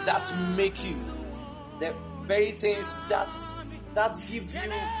things that make you, the very things that give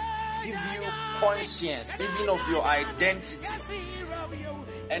you conscience even of your identity.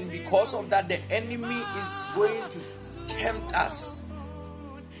 And because of that, the enemy is going to tempt us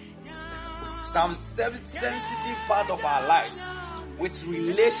some sensitive part of our lives with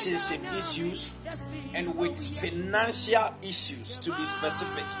relationship issues and with financial issues, to be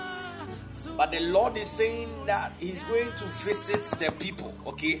specific. But the Lord is saying that He's going to visit the people,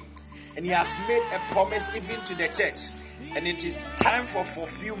 okay? And He has made a promise even to the church, and it is time for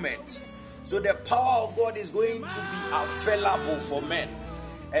fulfillment. So the power of God is going to be available for men,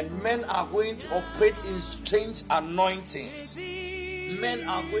 and men are going to operate in strange anointings. Men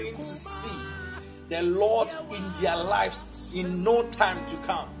are going to see the Lord in their lives in no time to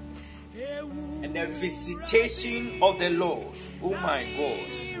come. And the visitation of the Lord, oh my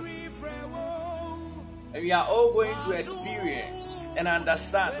God. And we are all going to experience and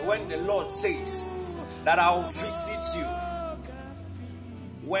understand when the Lord says that I'll visit you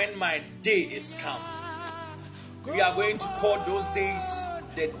when my day is come. We are going to call those days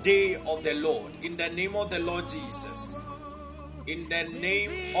the day of the Lord, in the name of the Lord Jesus. In the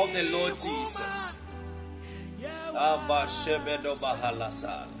name of the Lord Jesus.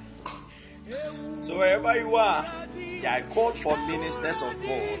 So wherever you are, I called for ministers of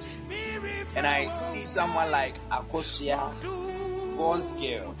God, and I see someone like Akosia, God's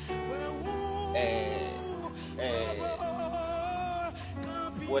girl,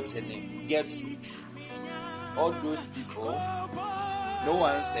 what's her name? Gertrude. All those people, no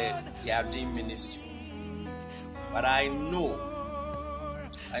one said they are doing ministry. But I know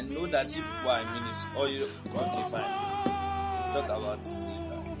that if people are in ministry, okay, fine. We'll talk about it later.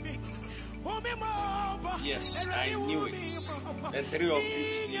 Yes, I knew it. The three of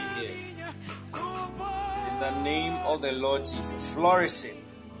you today here. In the name of the Lord Jesus. Flourishing.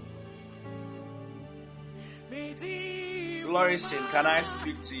 Flourishing, can I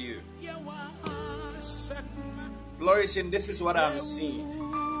speak to you? Flourishing, this is what I'm seeing.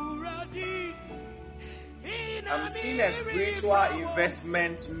 I'm seeing a spiritual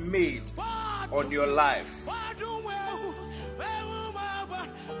investment made on your life.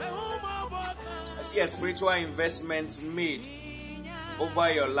 I see a spiritual investment made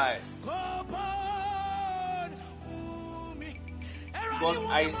over your life. Because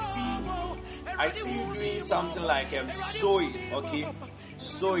I see you doing something like sowing, okay?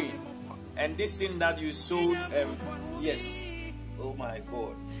 Sowing. And this thing that you sowed, yes. Oh my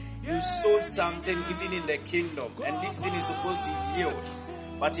God. You sowed something even in the kingdom, and this thing is supposed to yield,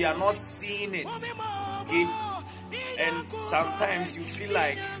 but you are not seeing it, okay? And sometimes you feel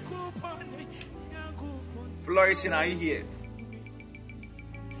like, flourishing, are you here?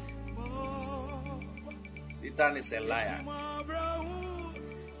 Satan is a liar.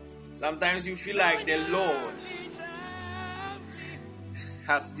 Sometimes you feel like the Lord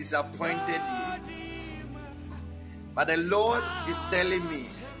has disappointed you, but the Lord is telling me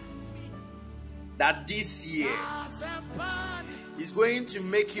that this year He's going to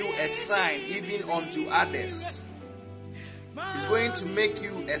make you a sign even unto others. He's going to make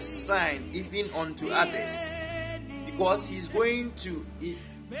you a sign even unto others, because He's going to,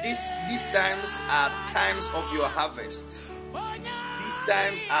 these times are times of your harvest. These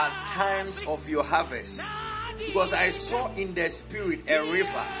times are times of your harvest, because I saw in the spirit a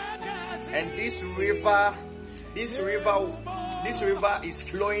river, and this river is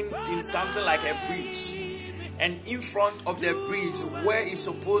flowing in something like a bridge, and in front of the bridge where it's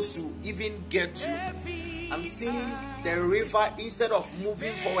supposed to even get to, I'm seeing the river, instead of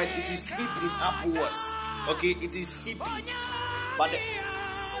moving forward, it is heaping upwards. Okay, it is heaping,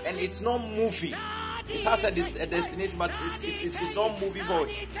 and it's not moving. It has a destination, but it's not moving forward.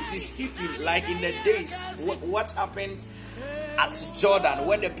 It is heaping, like in the days. What happened at Jordan,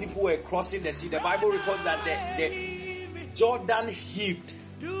 when the people were crossing the sea, the Bible records that the Jordan heaved,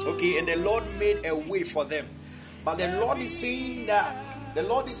 okay, and the Lord made a way for them. But the Lord is saying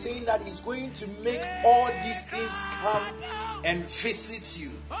that He's going to make all these things come and visit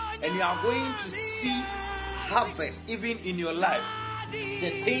you, and you are going to see harvest even in your life. The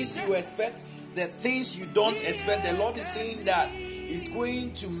things you expect, the things you don't expect, the Lord is saying that He's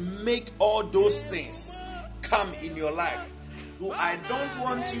going to make all those things come in your life. So I don't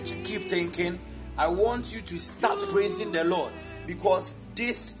want you to keep thinking. I want you to start praising the Lord, because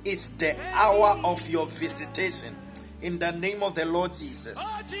this is the hour of your visitation. In the name of the Lord Jesus.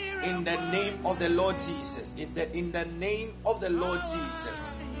 In the name of the Lord Jesus. In the name of the Lord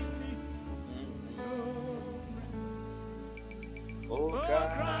Jesus.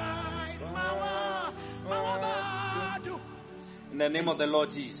 In the name of the Lord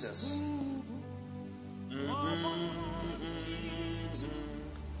Jesus.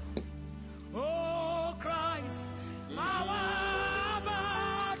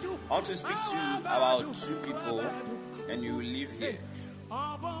 I want to speak to you about two people, and you will leave here.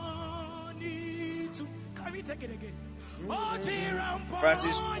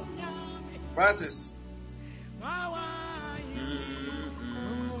 Francis.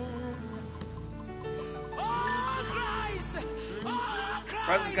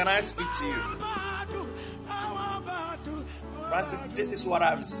 Francis, can I speak to you? Francis, this is what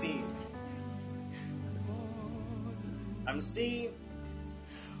I'm seeing. I'm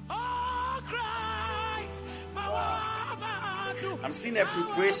seeing a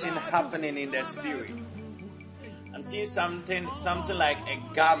preparation happening in the spirit. I'm seeing something like a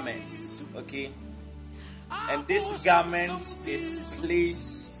garment, okay? And this garment is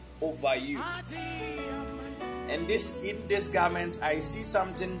placed over you. And in this garment, I see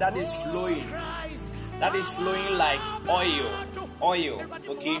something that is flowing. That is flowing like oil,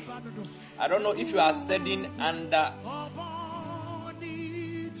 okay? I don't know if you are studying under.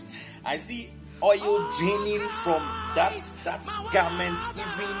 I see oil draining from that garment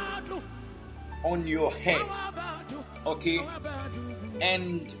even on your head, okay?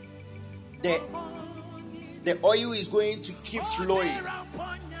 And the oil is going to keep flowing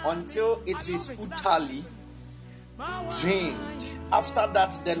until it is utterly drained. After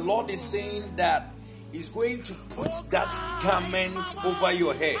that, the Lord is saying that He's going to put that garment over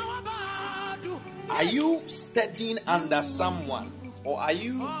your head. Are you studying under someone, or are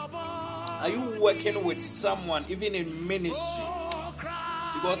you working with someone even in ministry?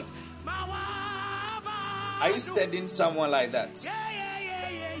 Because are you studying someone like that?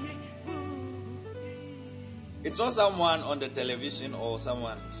 It's not someone on the television or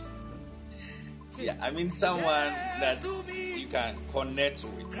someone. Yeah, I mean someone that you can connect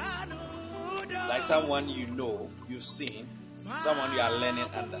with, like someone you know, you've seen, someone you are learning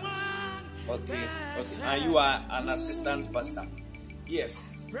under. Okay. And you are an assistant pastor. Yes.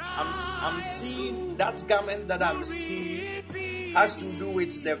 I'm seeing that garment that I'm seeing has to do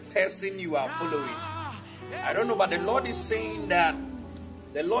with the person you are following. I don't know, but the Lord is saying that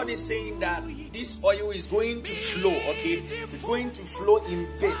this oil is going to flow, okay? It's going to flow in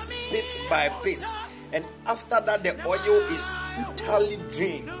bit by bit. And after that, the oil is utterly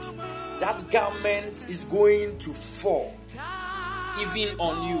drained. That garment is going to fall even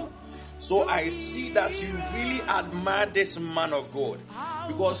on you. So I see that you really admire this man of God,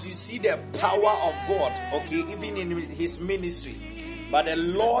 because you see the power of God, okay, even in his ministry. But the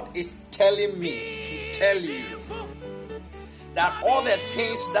Lord is telling me to tell you that all the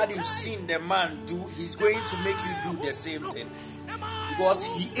things that you've seen the man do, He's going to make you do the same thing, because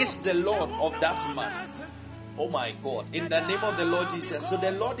He is the Lord of that man. Oh my God, in the name of the Lord Jesus. So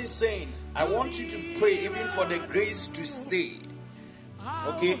the Lord is saying, I want you to pray even for the grace to stay,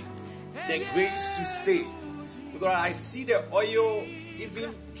 okay? The grace to stay, because I see the oil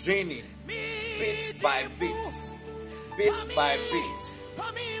even draining bit by bit.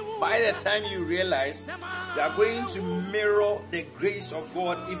 By the time you realize, you are going to mirror the grace of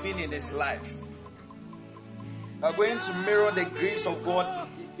God even in his life. You are going to mirror the grace of God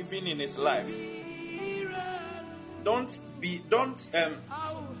even in his life. Don't be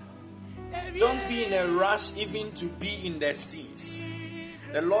in a rush even to be in the scenes.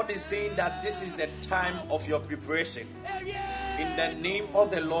 The Lord is saying that this is the time of your preparation. In the name of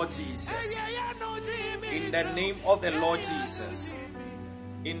the Lord Jesus. In the name of the Lord Jesus.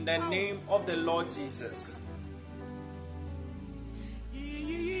 In the name of the Lord Jesus.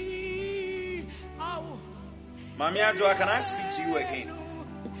 Mami Adjoa, can I speak to you again?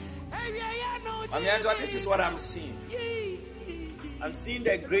 Mami Adjoa, this is what I'm seeing. I'm seeing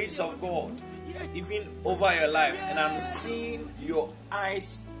the grace of God even over your life, and I'm seeing your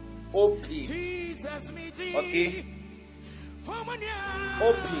eyes open. Okay?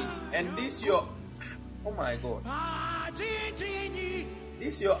 Open. And this your, oh my God,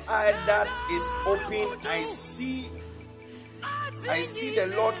 this your eye that is open. I see the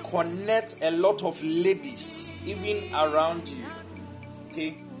Lord connect a lot of ladies even around you.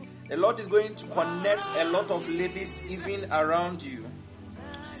 Okay? The Lord is going to connect a lot of ladies even around you.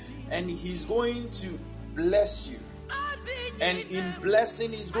 And He's going to bless you. And in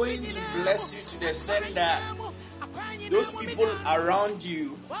blessing, He's going to bless you to the extent that those people around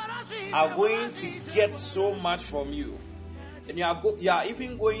you are going to get so much from you. And you are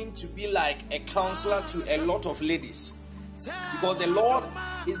even going to be like a counselor to a lot of ladies. Because the Lord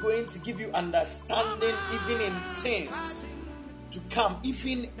is going to give you understanding even in things to come,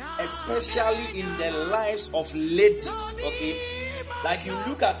 even especially in the lives of ladies. Okay? Like you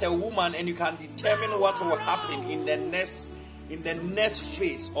look at a woman and you can determine what will happen in the next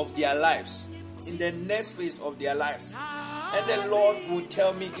phase of their lives. In the next phase of their lives. And the Lord will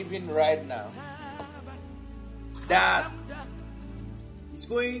tell me even right now that He's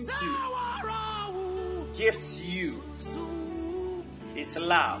going to gift you His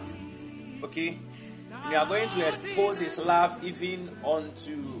love. Okay? We are going to expose His love even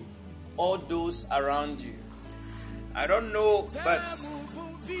unto all those around you. I don't know, but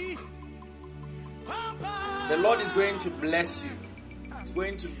the Lord is going to bless you. He's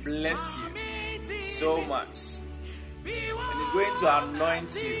going to bless you so much. And He's going to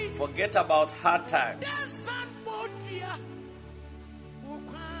anoint you. Forget about hard times.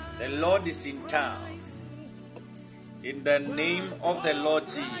 The Lord is in town. In the name of the Lord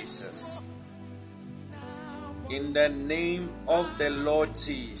Jesus. In the name of the Lord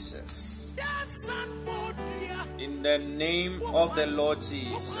Jesus. In the name of the Lord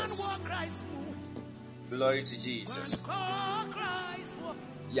Jesus. Glory to Jesus.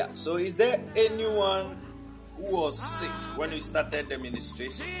 Yeah, so is there anyone who was sick when you started the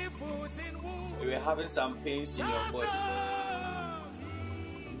ministration? You were having some pains in your body.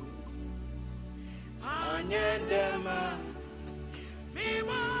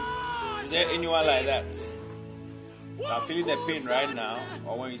 Is there anyone like that? You are feeling the pain right now,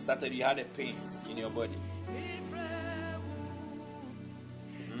 or when you started you had a pain in your body?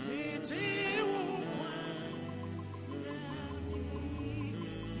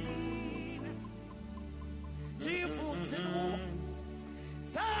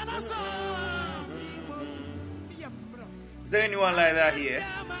 Is there anyone like that here?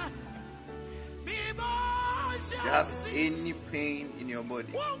 You have any pain in your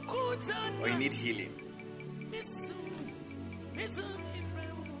body, or you need healing?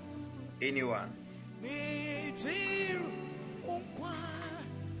 Anyone?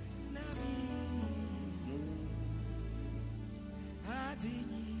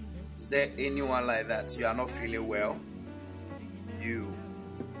 Is there anyone like that? You are not feeling well? You.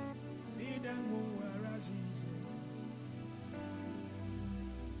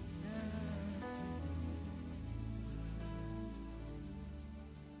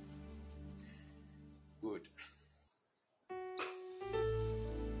 Good.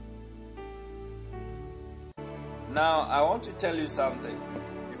 Now, I want to tell you something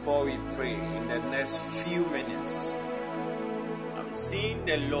before we pray in the next few minutes. I'm seeing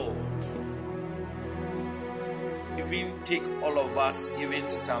the Lord even take all of us even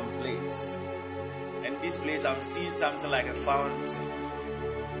to some place. And this place, I'm seeing something like a fountain.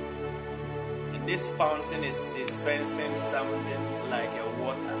 And this fountain is dispensing something like a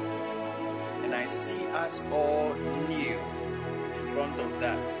water. And I see us all kneel in front of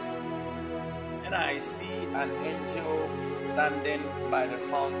that. And I see an angel standing by the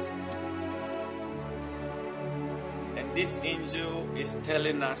fountain. And this angel is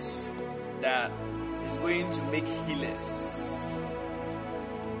telling us that he's going to make healers.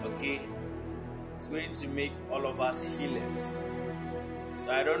 Okay? He's going to make all of us healers.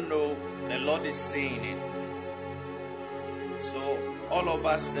 So I don't know, the Lord is saying it. So all of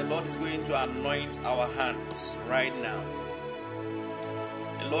us, the Lord is going to anoint our hands right now.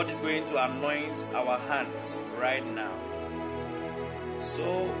 The Lord is going to anoint our hands right now.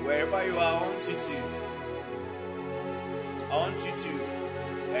 So wherever you are, I want you to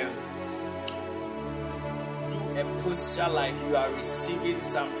do a posture like you are receiving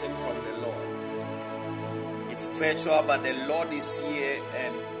something from the Lord. It's virtual, but the Lord is here,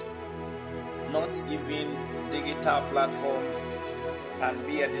 and not even digital platform can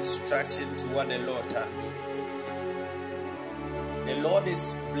be a distraction to what the Lord can do. The Lord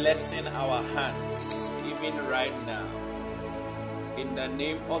is blessing our hands even right now. In the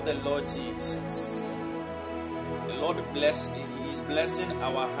name of the Lord Jesus. The Lord He is blessing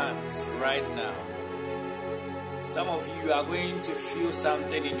our hands right now. Some of you are going to feel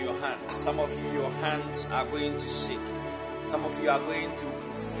something in your hands. Some of you, your hands are going to shake. Some of you are going to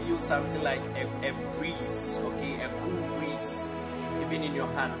feel something like a breeze, okay, a cool breeze, even in your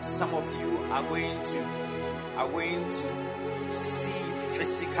hands. Some of you are going to see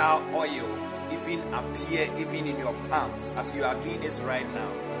physical oil even appear even in your palms as you are doing it right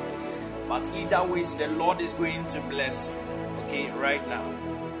now. But either way, the Lord is going to bless you, okay, right now.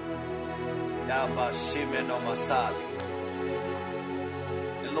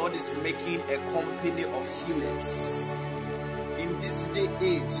 The Lord is making a company of healers. In this day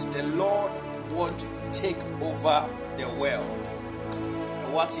age, the Lord wants to take over the world.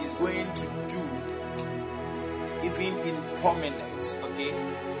 And what He's going to do, even in prominence, okay,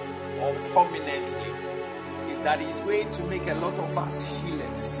 or prominently, is that He's going to make a lot of us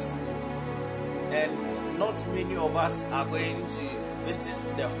healers. And not many of us are going to visit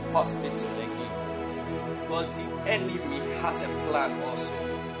the hospital again, because the enemy has a plan also,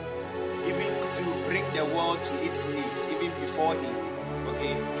 even to bring the world to its knees, even before him,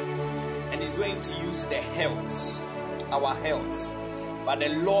 okay? And He's going to use the health, our health. But the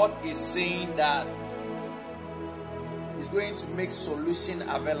Lord is saying that He's going to make solution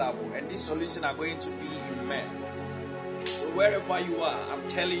available, and these solutions are going to be in men. So wherever you are, I'm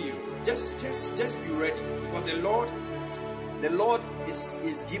telling you, just be ready, because the Lord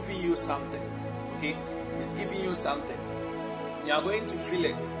is giving you something, okay? He's giving you something. You are going to feel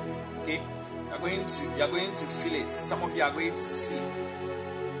it, okay? You are going to feel it. Some of you are going to see.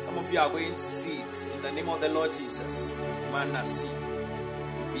 Some of you are going to see it in the name of the Lord Jesus. Manasi,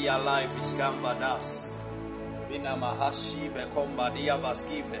 via life is gambadas. Vina mahashi bekomba dia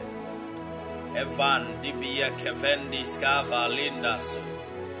vaskive. Evan dibia kevendi skava lindaso.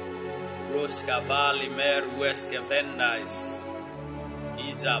 Roskavali meru eskevendais.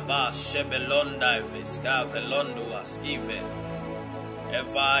 Izaba shebelonda veskavelondo askive.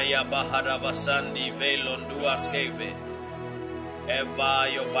 Evaya baharavasandi velondo askeve. Eva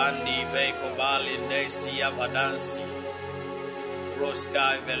yobandi ve kobali nesi avadansi.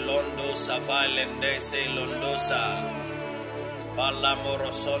 Roskai velondo savalende se londosa. Palla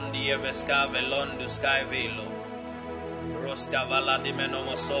morosondi evesca velondo sky velo. Roskavala di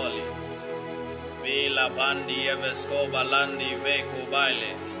menomosoli. Vila bandi evesco balandi ve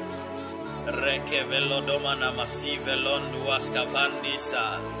kubaile. Reke velodomana masive londo askavandi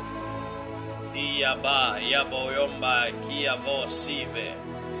sa. Diaba yaboyomba kia vosive.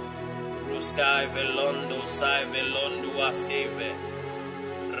 Ruskai velondo sai velondo askeve.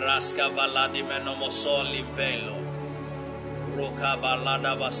 Raskavala di menomosoli velo. Roka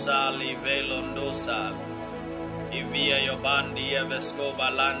balada basali velondosa. Ivia yobandi evesco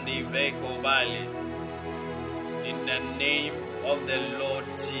balandi veko bali. In the name of the Lord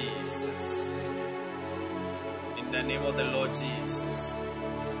Jesus. In the name of the Lord Jesus.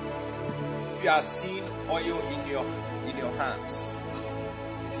 If you are seeing oil in your hands,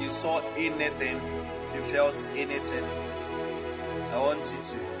 if you saw anything, if you felt anything, I want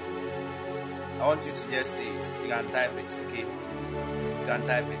you to just say it. You can type it, okay? You can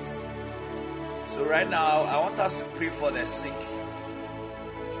type it. So right now, I want us to pray for the sick.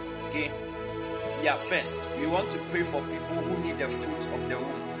 Okay? Yeah, first, we want to pray for people who need the fruit of the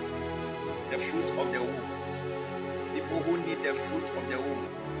womb. The fruit of the womb. People who need the fruit of the womb.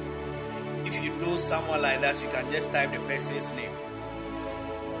 If you know someone like that, you can just type the person's name.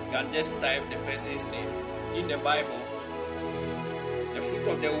 You can just type the person's name. In the Bible, the fruit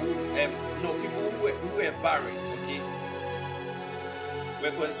of the womb, people who were barren, okay,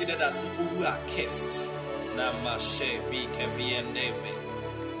 were considered as people who are cursed. Namashe be Kevin David.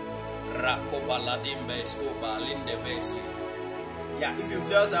 Rakobaladimbe Skoba Lindevesi. Yeah, if you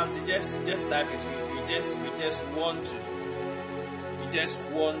feel something, just type it. We just want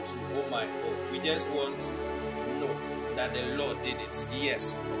to, oh my God, we just want to know that the Lord did it.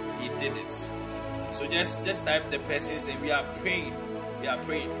 Yes, He did it. So just type the person's name. We are praying.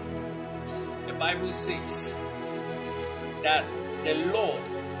 The Bible says that the Lord,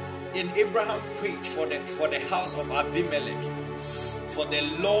 and Abraham prayed for the house of Abimelech, for the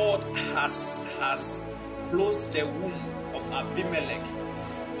Lord has closed the womb of Abimelech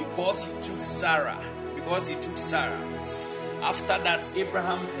because he took Sarah. After that,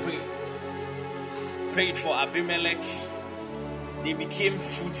 Abraham prayed for Abimelech. They became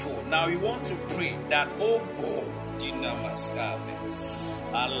fruitful. Now we want to pray that, oh God,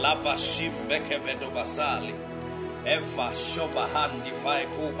 Eva shoba handi vai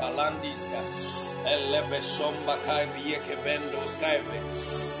kuba landiska. Elebe somba kai bieke bendo skyve.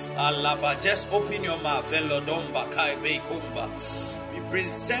 Alaba, just open your mouth. Velodomba kai be kumba. We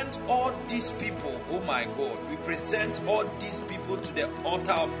present all these people, oh my God, we present all these people to the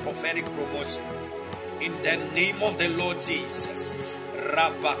altar of prophetic promotion. In the name of the Lord Jesus.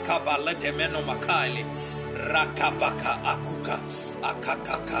 Rabakaba letemeno makali. Rakabaka akuka.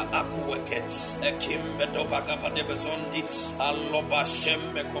 Akakaka akuweke. Ekimbe dobaka padebezondi. Aloba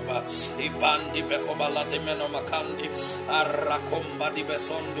shembe koba. Ibandi bekoba latemeno makandi. Arakomba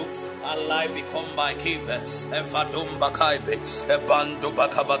dibesondu. Alai become by kibe. Evadumba kaibe. Ebando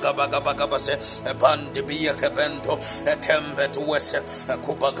bakabagabagabagabase. Ebandi biya kebendo. Ekembe tuwese.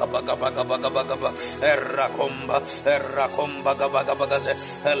 Ekubagabagabagabagaba. Erakomba gabagabagaze.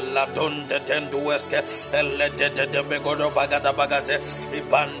 Eladonde tendueske. Eledede begodo bagada bagaze.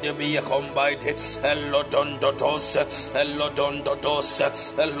 Ibandi biya kombaite. Elodondo dos. Elodondo dos.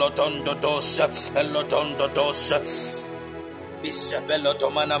 Elodondo dos. Elodondo dos. Bisabello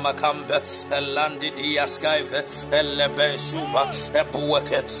domana makambe, elandi diaskaive, eleben shuba,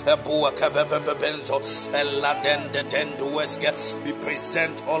 ebuake bebenzo, eladende dendueske. We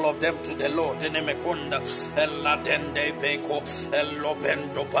present all of them to the Lord. Enemekunda, eladende beko,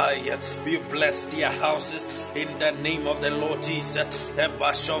 elobendo baye. We bless their houses in the name of the Lord Jesus.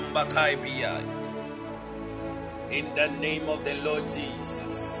 Ebashomba kaibia. In the name of the Lord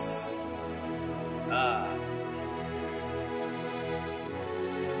Jesus.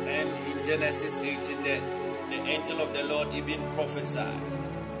 And in Genesis 18, the angel of the Lord even prophesied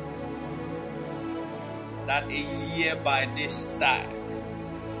that a year by this time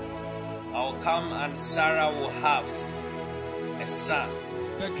I'll come and Sarah will have a son.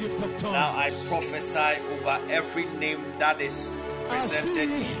 The gift of tongues. Now I prophesy over every name that is presented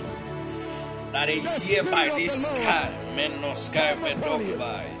here that a year by this time, men no sky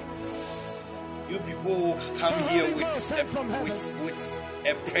by. You people will come here with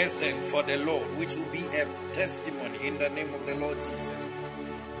a present for the Lord, which will be a testimony in the name of the Lord Jesus.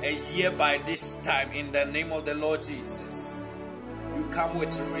 A year by this time, in the name of the Lord Jesus, you come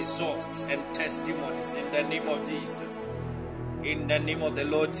with results and testimonies in the name of Jesus. In the name of the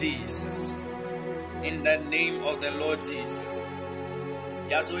Lord Jesus. In the name of the Lord Jesus.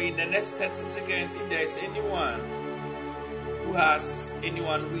 Yeah, so in the next 30 seconds, if there is anyone who is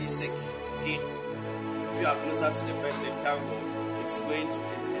sick, okay, if you are closer to the person, thank God. It is going to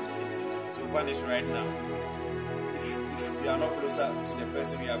vanish right now. If you are not closer to the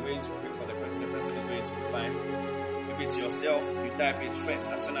person, we are going to pray for the person. The person is going to be fine. If it's yourself, you type it first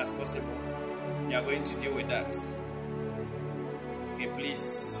as soon as possible. You are going to deal with that. Okay,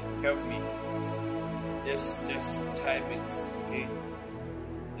 please help me. Just type it. Okay.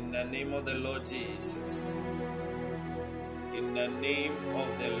 In the name of the Lord Jesus. In the name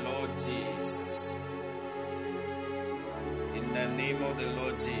of the Lord Jesus. In the name of the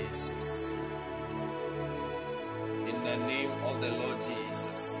Lord Jesus. In the name of the Lord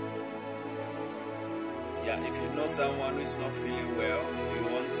Jesus. Yeah, if you know someone who is not feeling well, we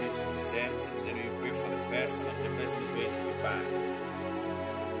want you to present it and we pray for the person, and the person is going to be fine.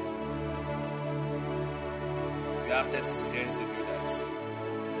 You have 30 seconds to do that.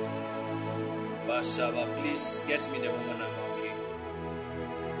 Bashaba, please get me the woman number, okay?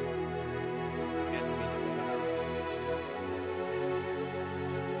 Get me the woman number.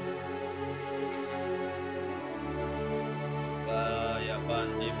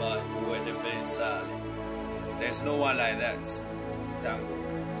 There's no one like that. Thank God.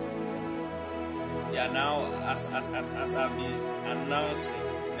 Yeah, now as I've been announcing,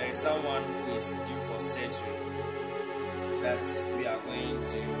 there is someone who is due for surgery that we are going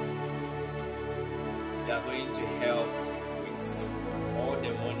to help with all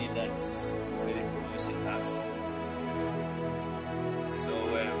the money that Prophetic Promotion has. So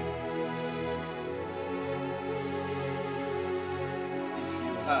if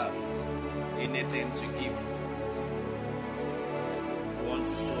you have anything to give, if you want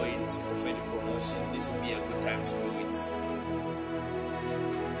to sow into Prophetic Promotion, this will be a good time to do it.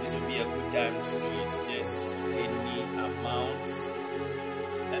 This will be a good time to do it. Just any amount.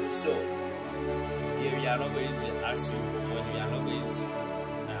 And so here we are not going to ask you for money. We are not going to.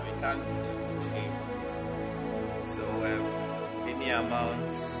 Now we can't do that. Okay, for this. So any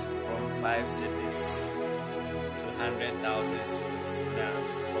amount from 5 cities to 100,000 cities. Now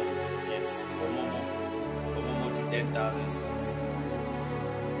for Momo to 10,000 cities.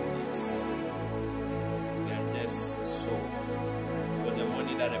 You can just sow. Because the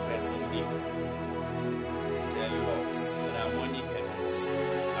money that a person needs, it's a lot. And our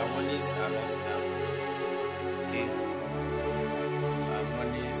monies are not enough. Okay.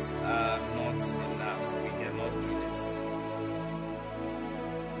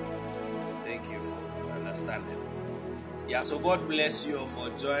 Thank you for understanding. Yeah, so God bless you all for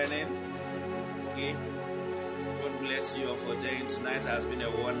joining. Okay. God bless you all for joining. Tonight has been a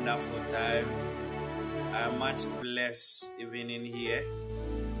wonderful time. I am much blessed even in here.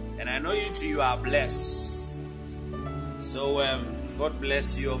 And I know you too, you are blessed. So God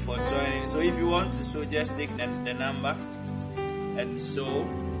bless you all for joining. So if you want to sow, just take the number and sow.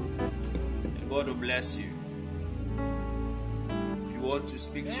 And God will bless you. If you want to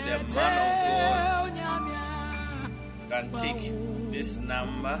speak to the man of God, you can take this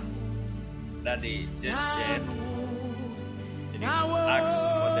number that they just shared. And you ask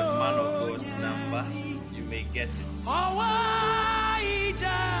for the man of God's number, you may get it. Yes.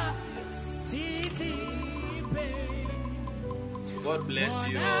 So God bless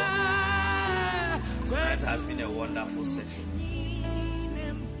you all. Tonight has been a wonderful session.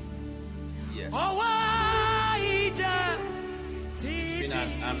 Yes. It's been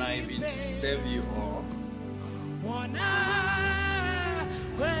an honor even to serve you all.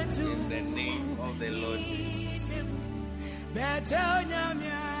 In the name of the Lord Jesus.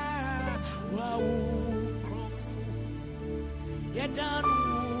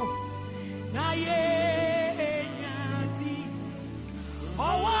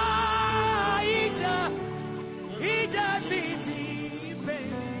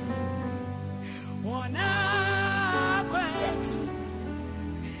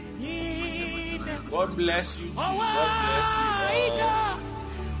 God bless you too. God bless you all.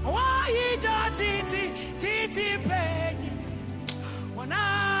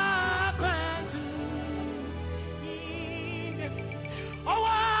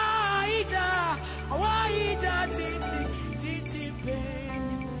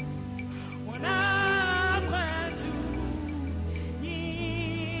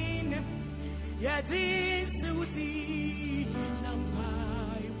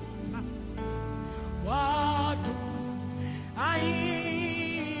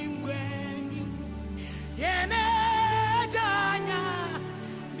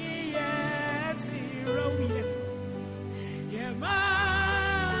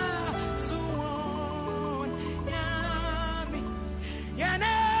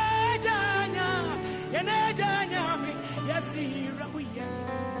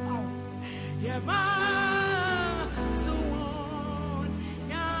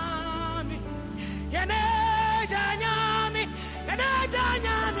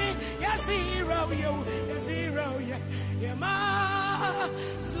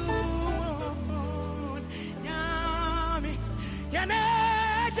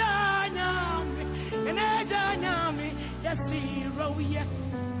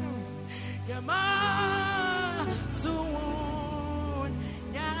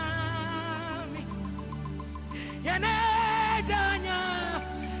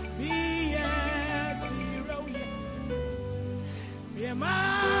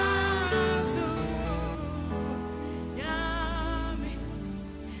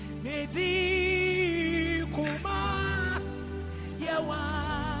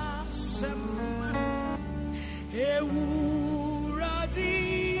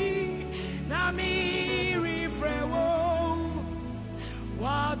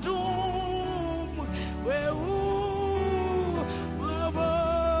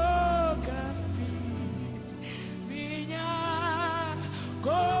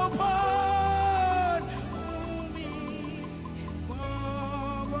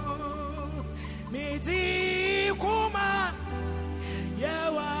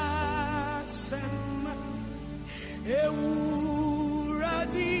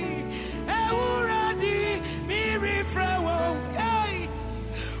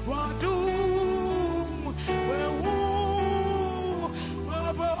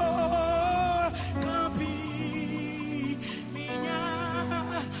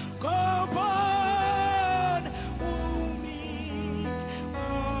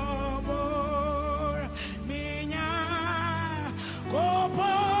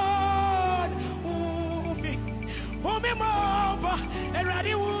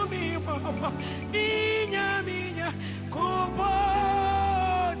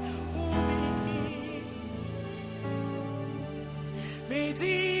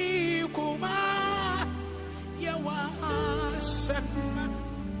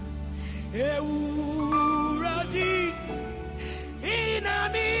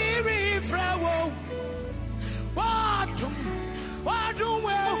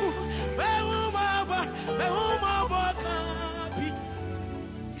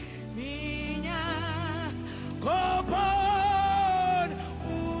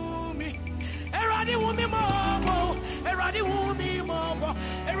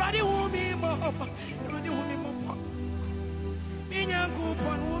 Eradi wumi mopa. Eradi wumi mopa. Minya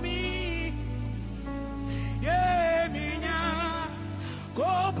kupon wumi. Yeah, minya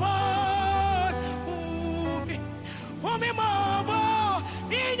kupon wumi. Wumi mopa.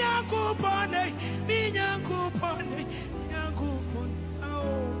 Minya kupon. Minya kupon. Minya kupon.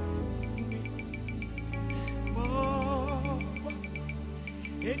 Oh. Mopa.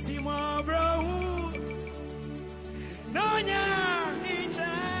 Eti mo bro. No nya mi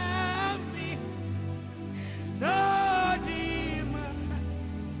tami. No dima.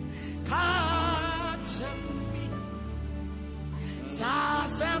 Katsami.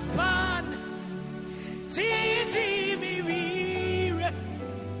 Sasempan. See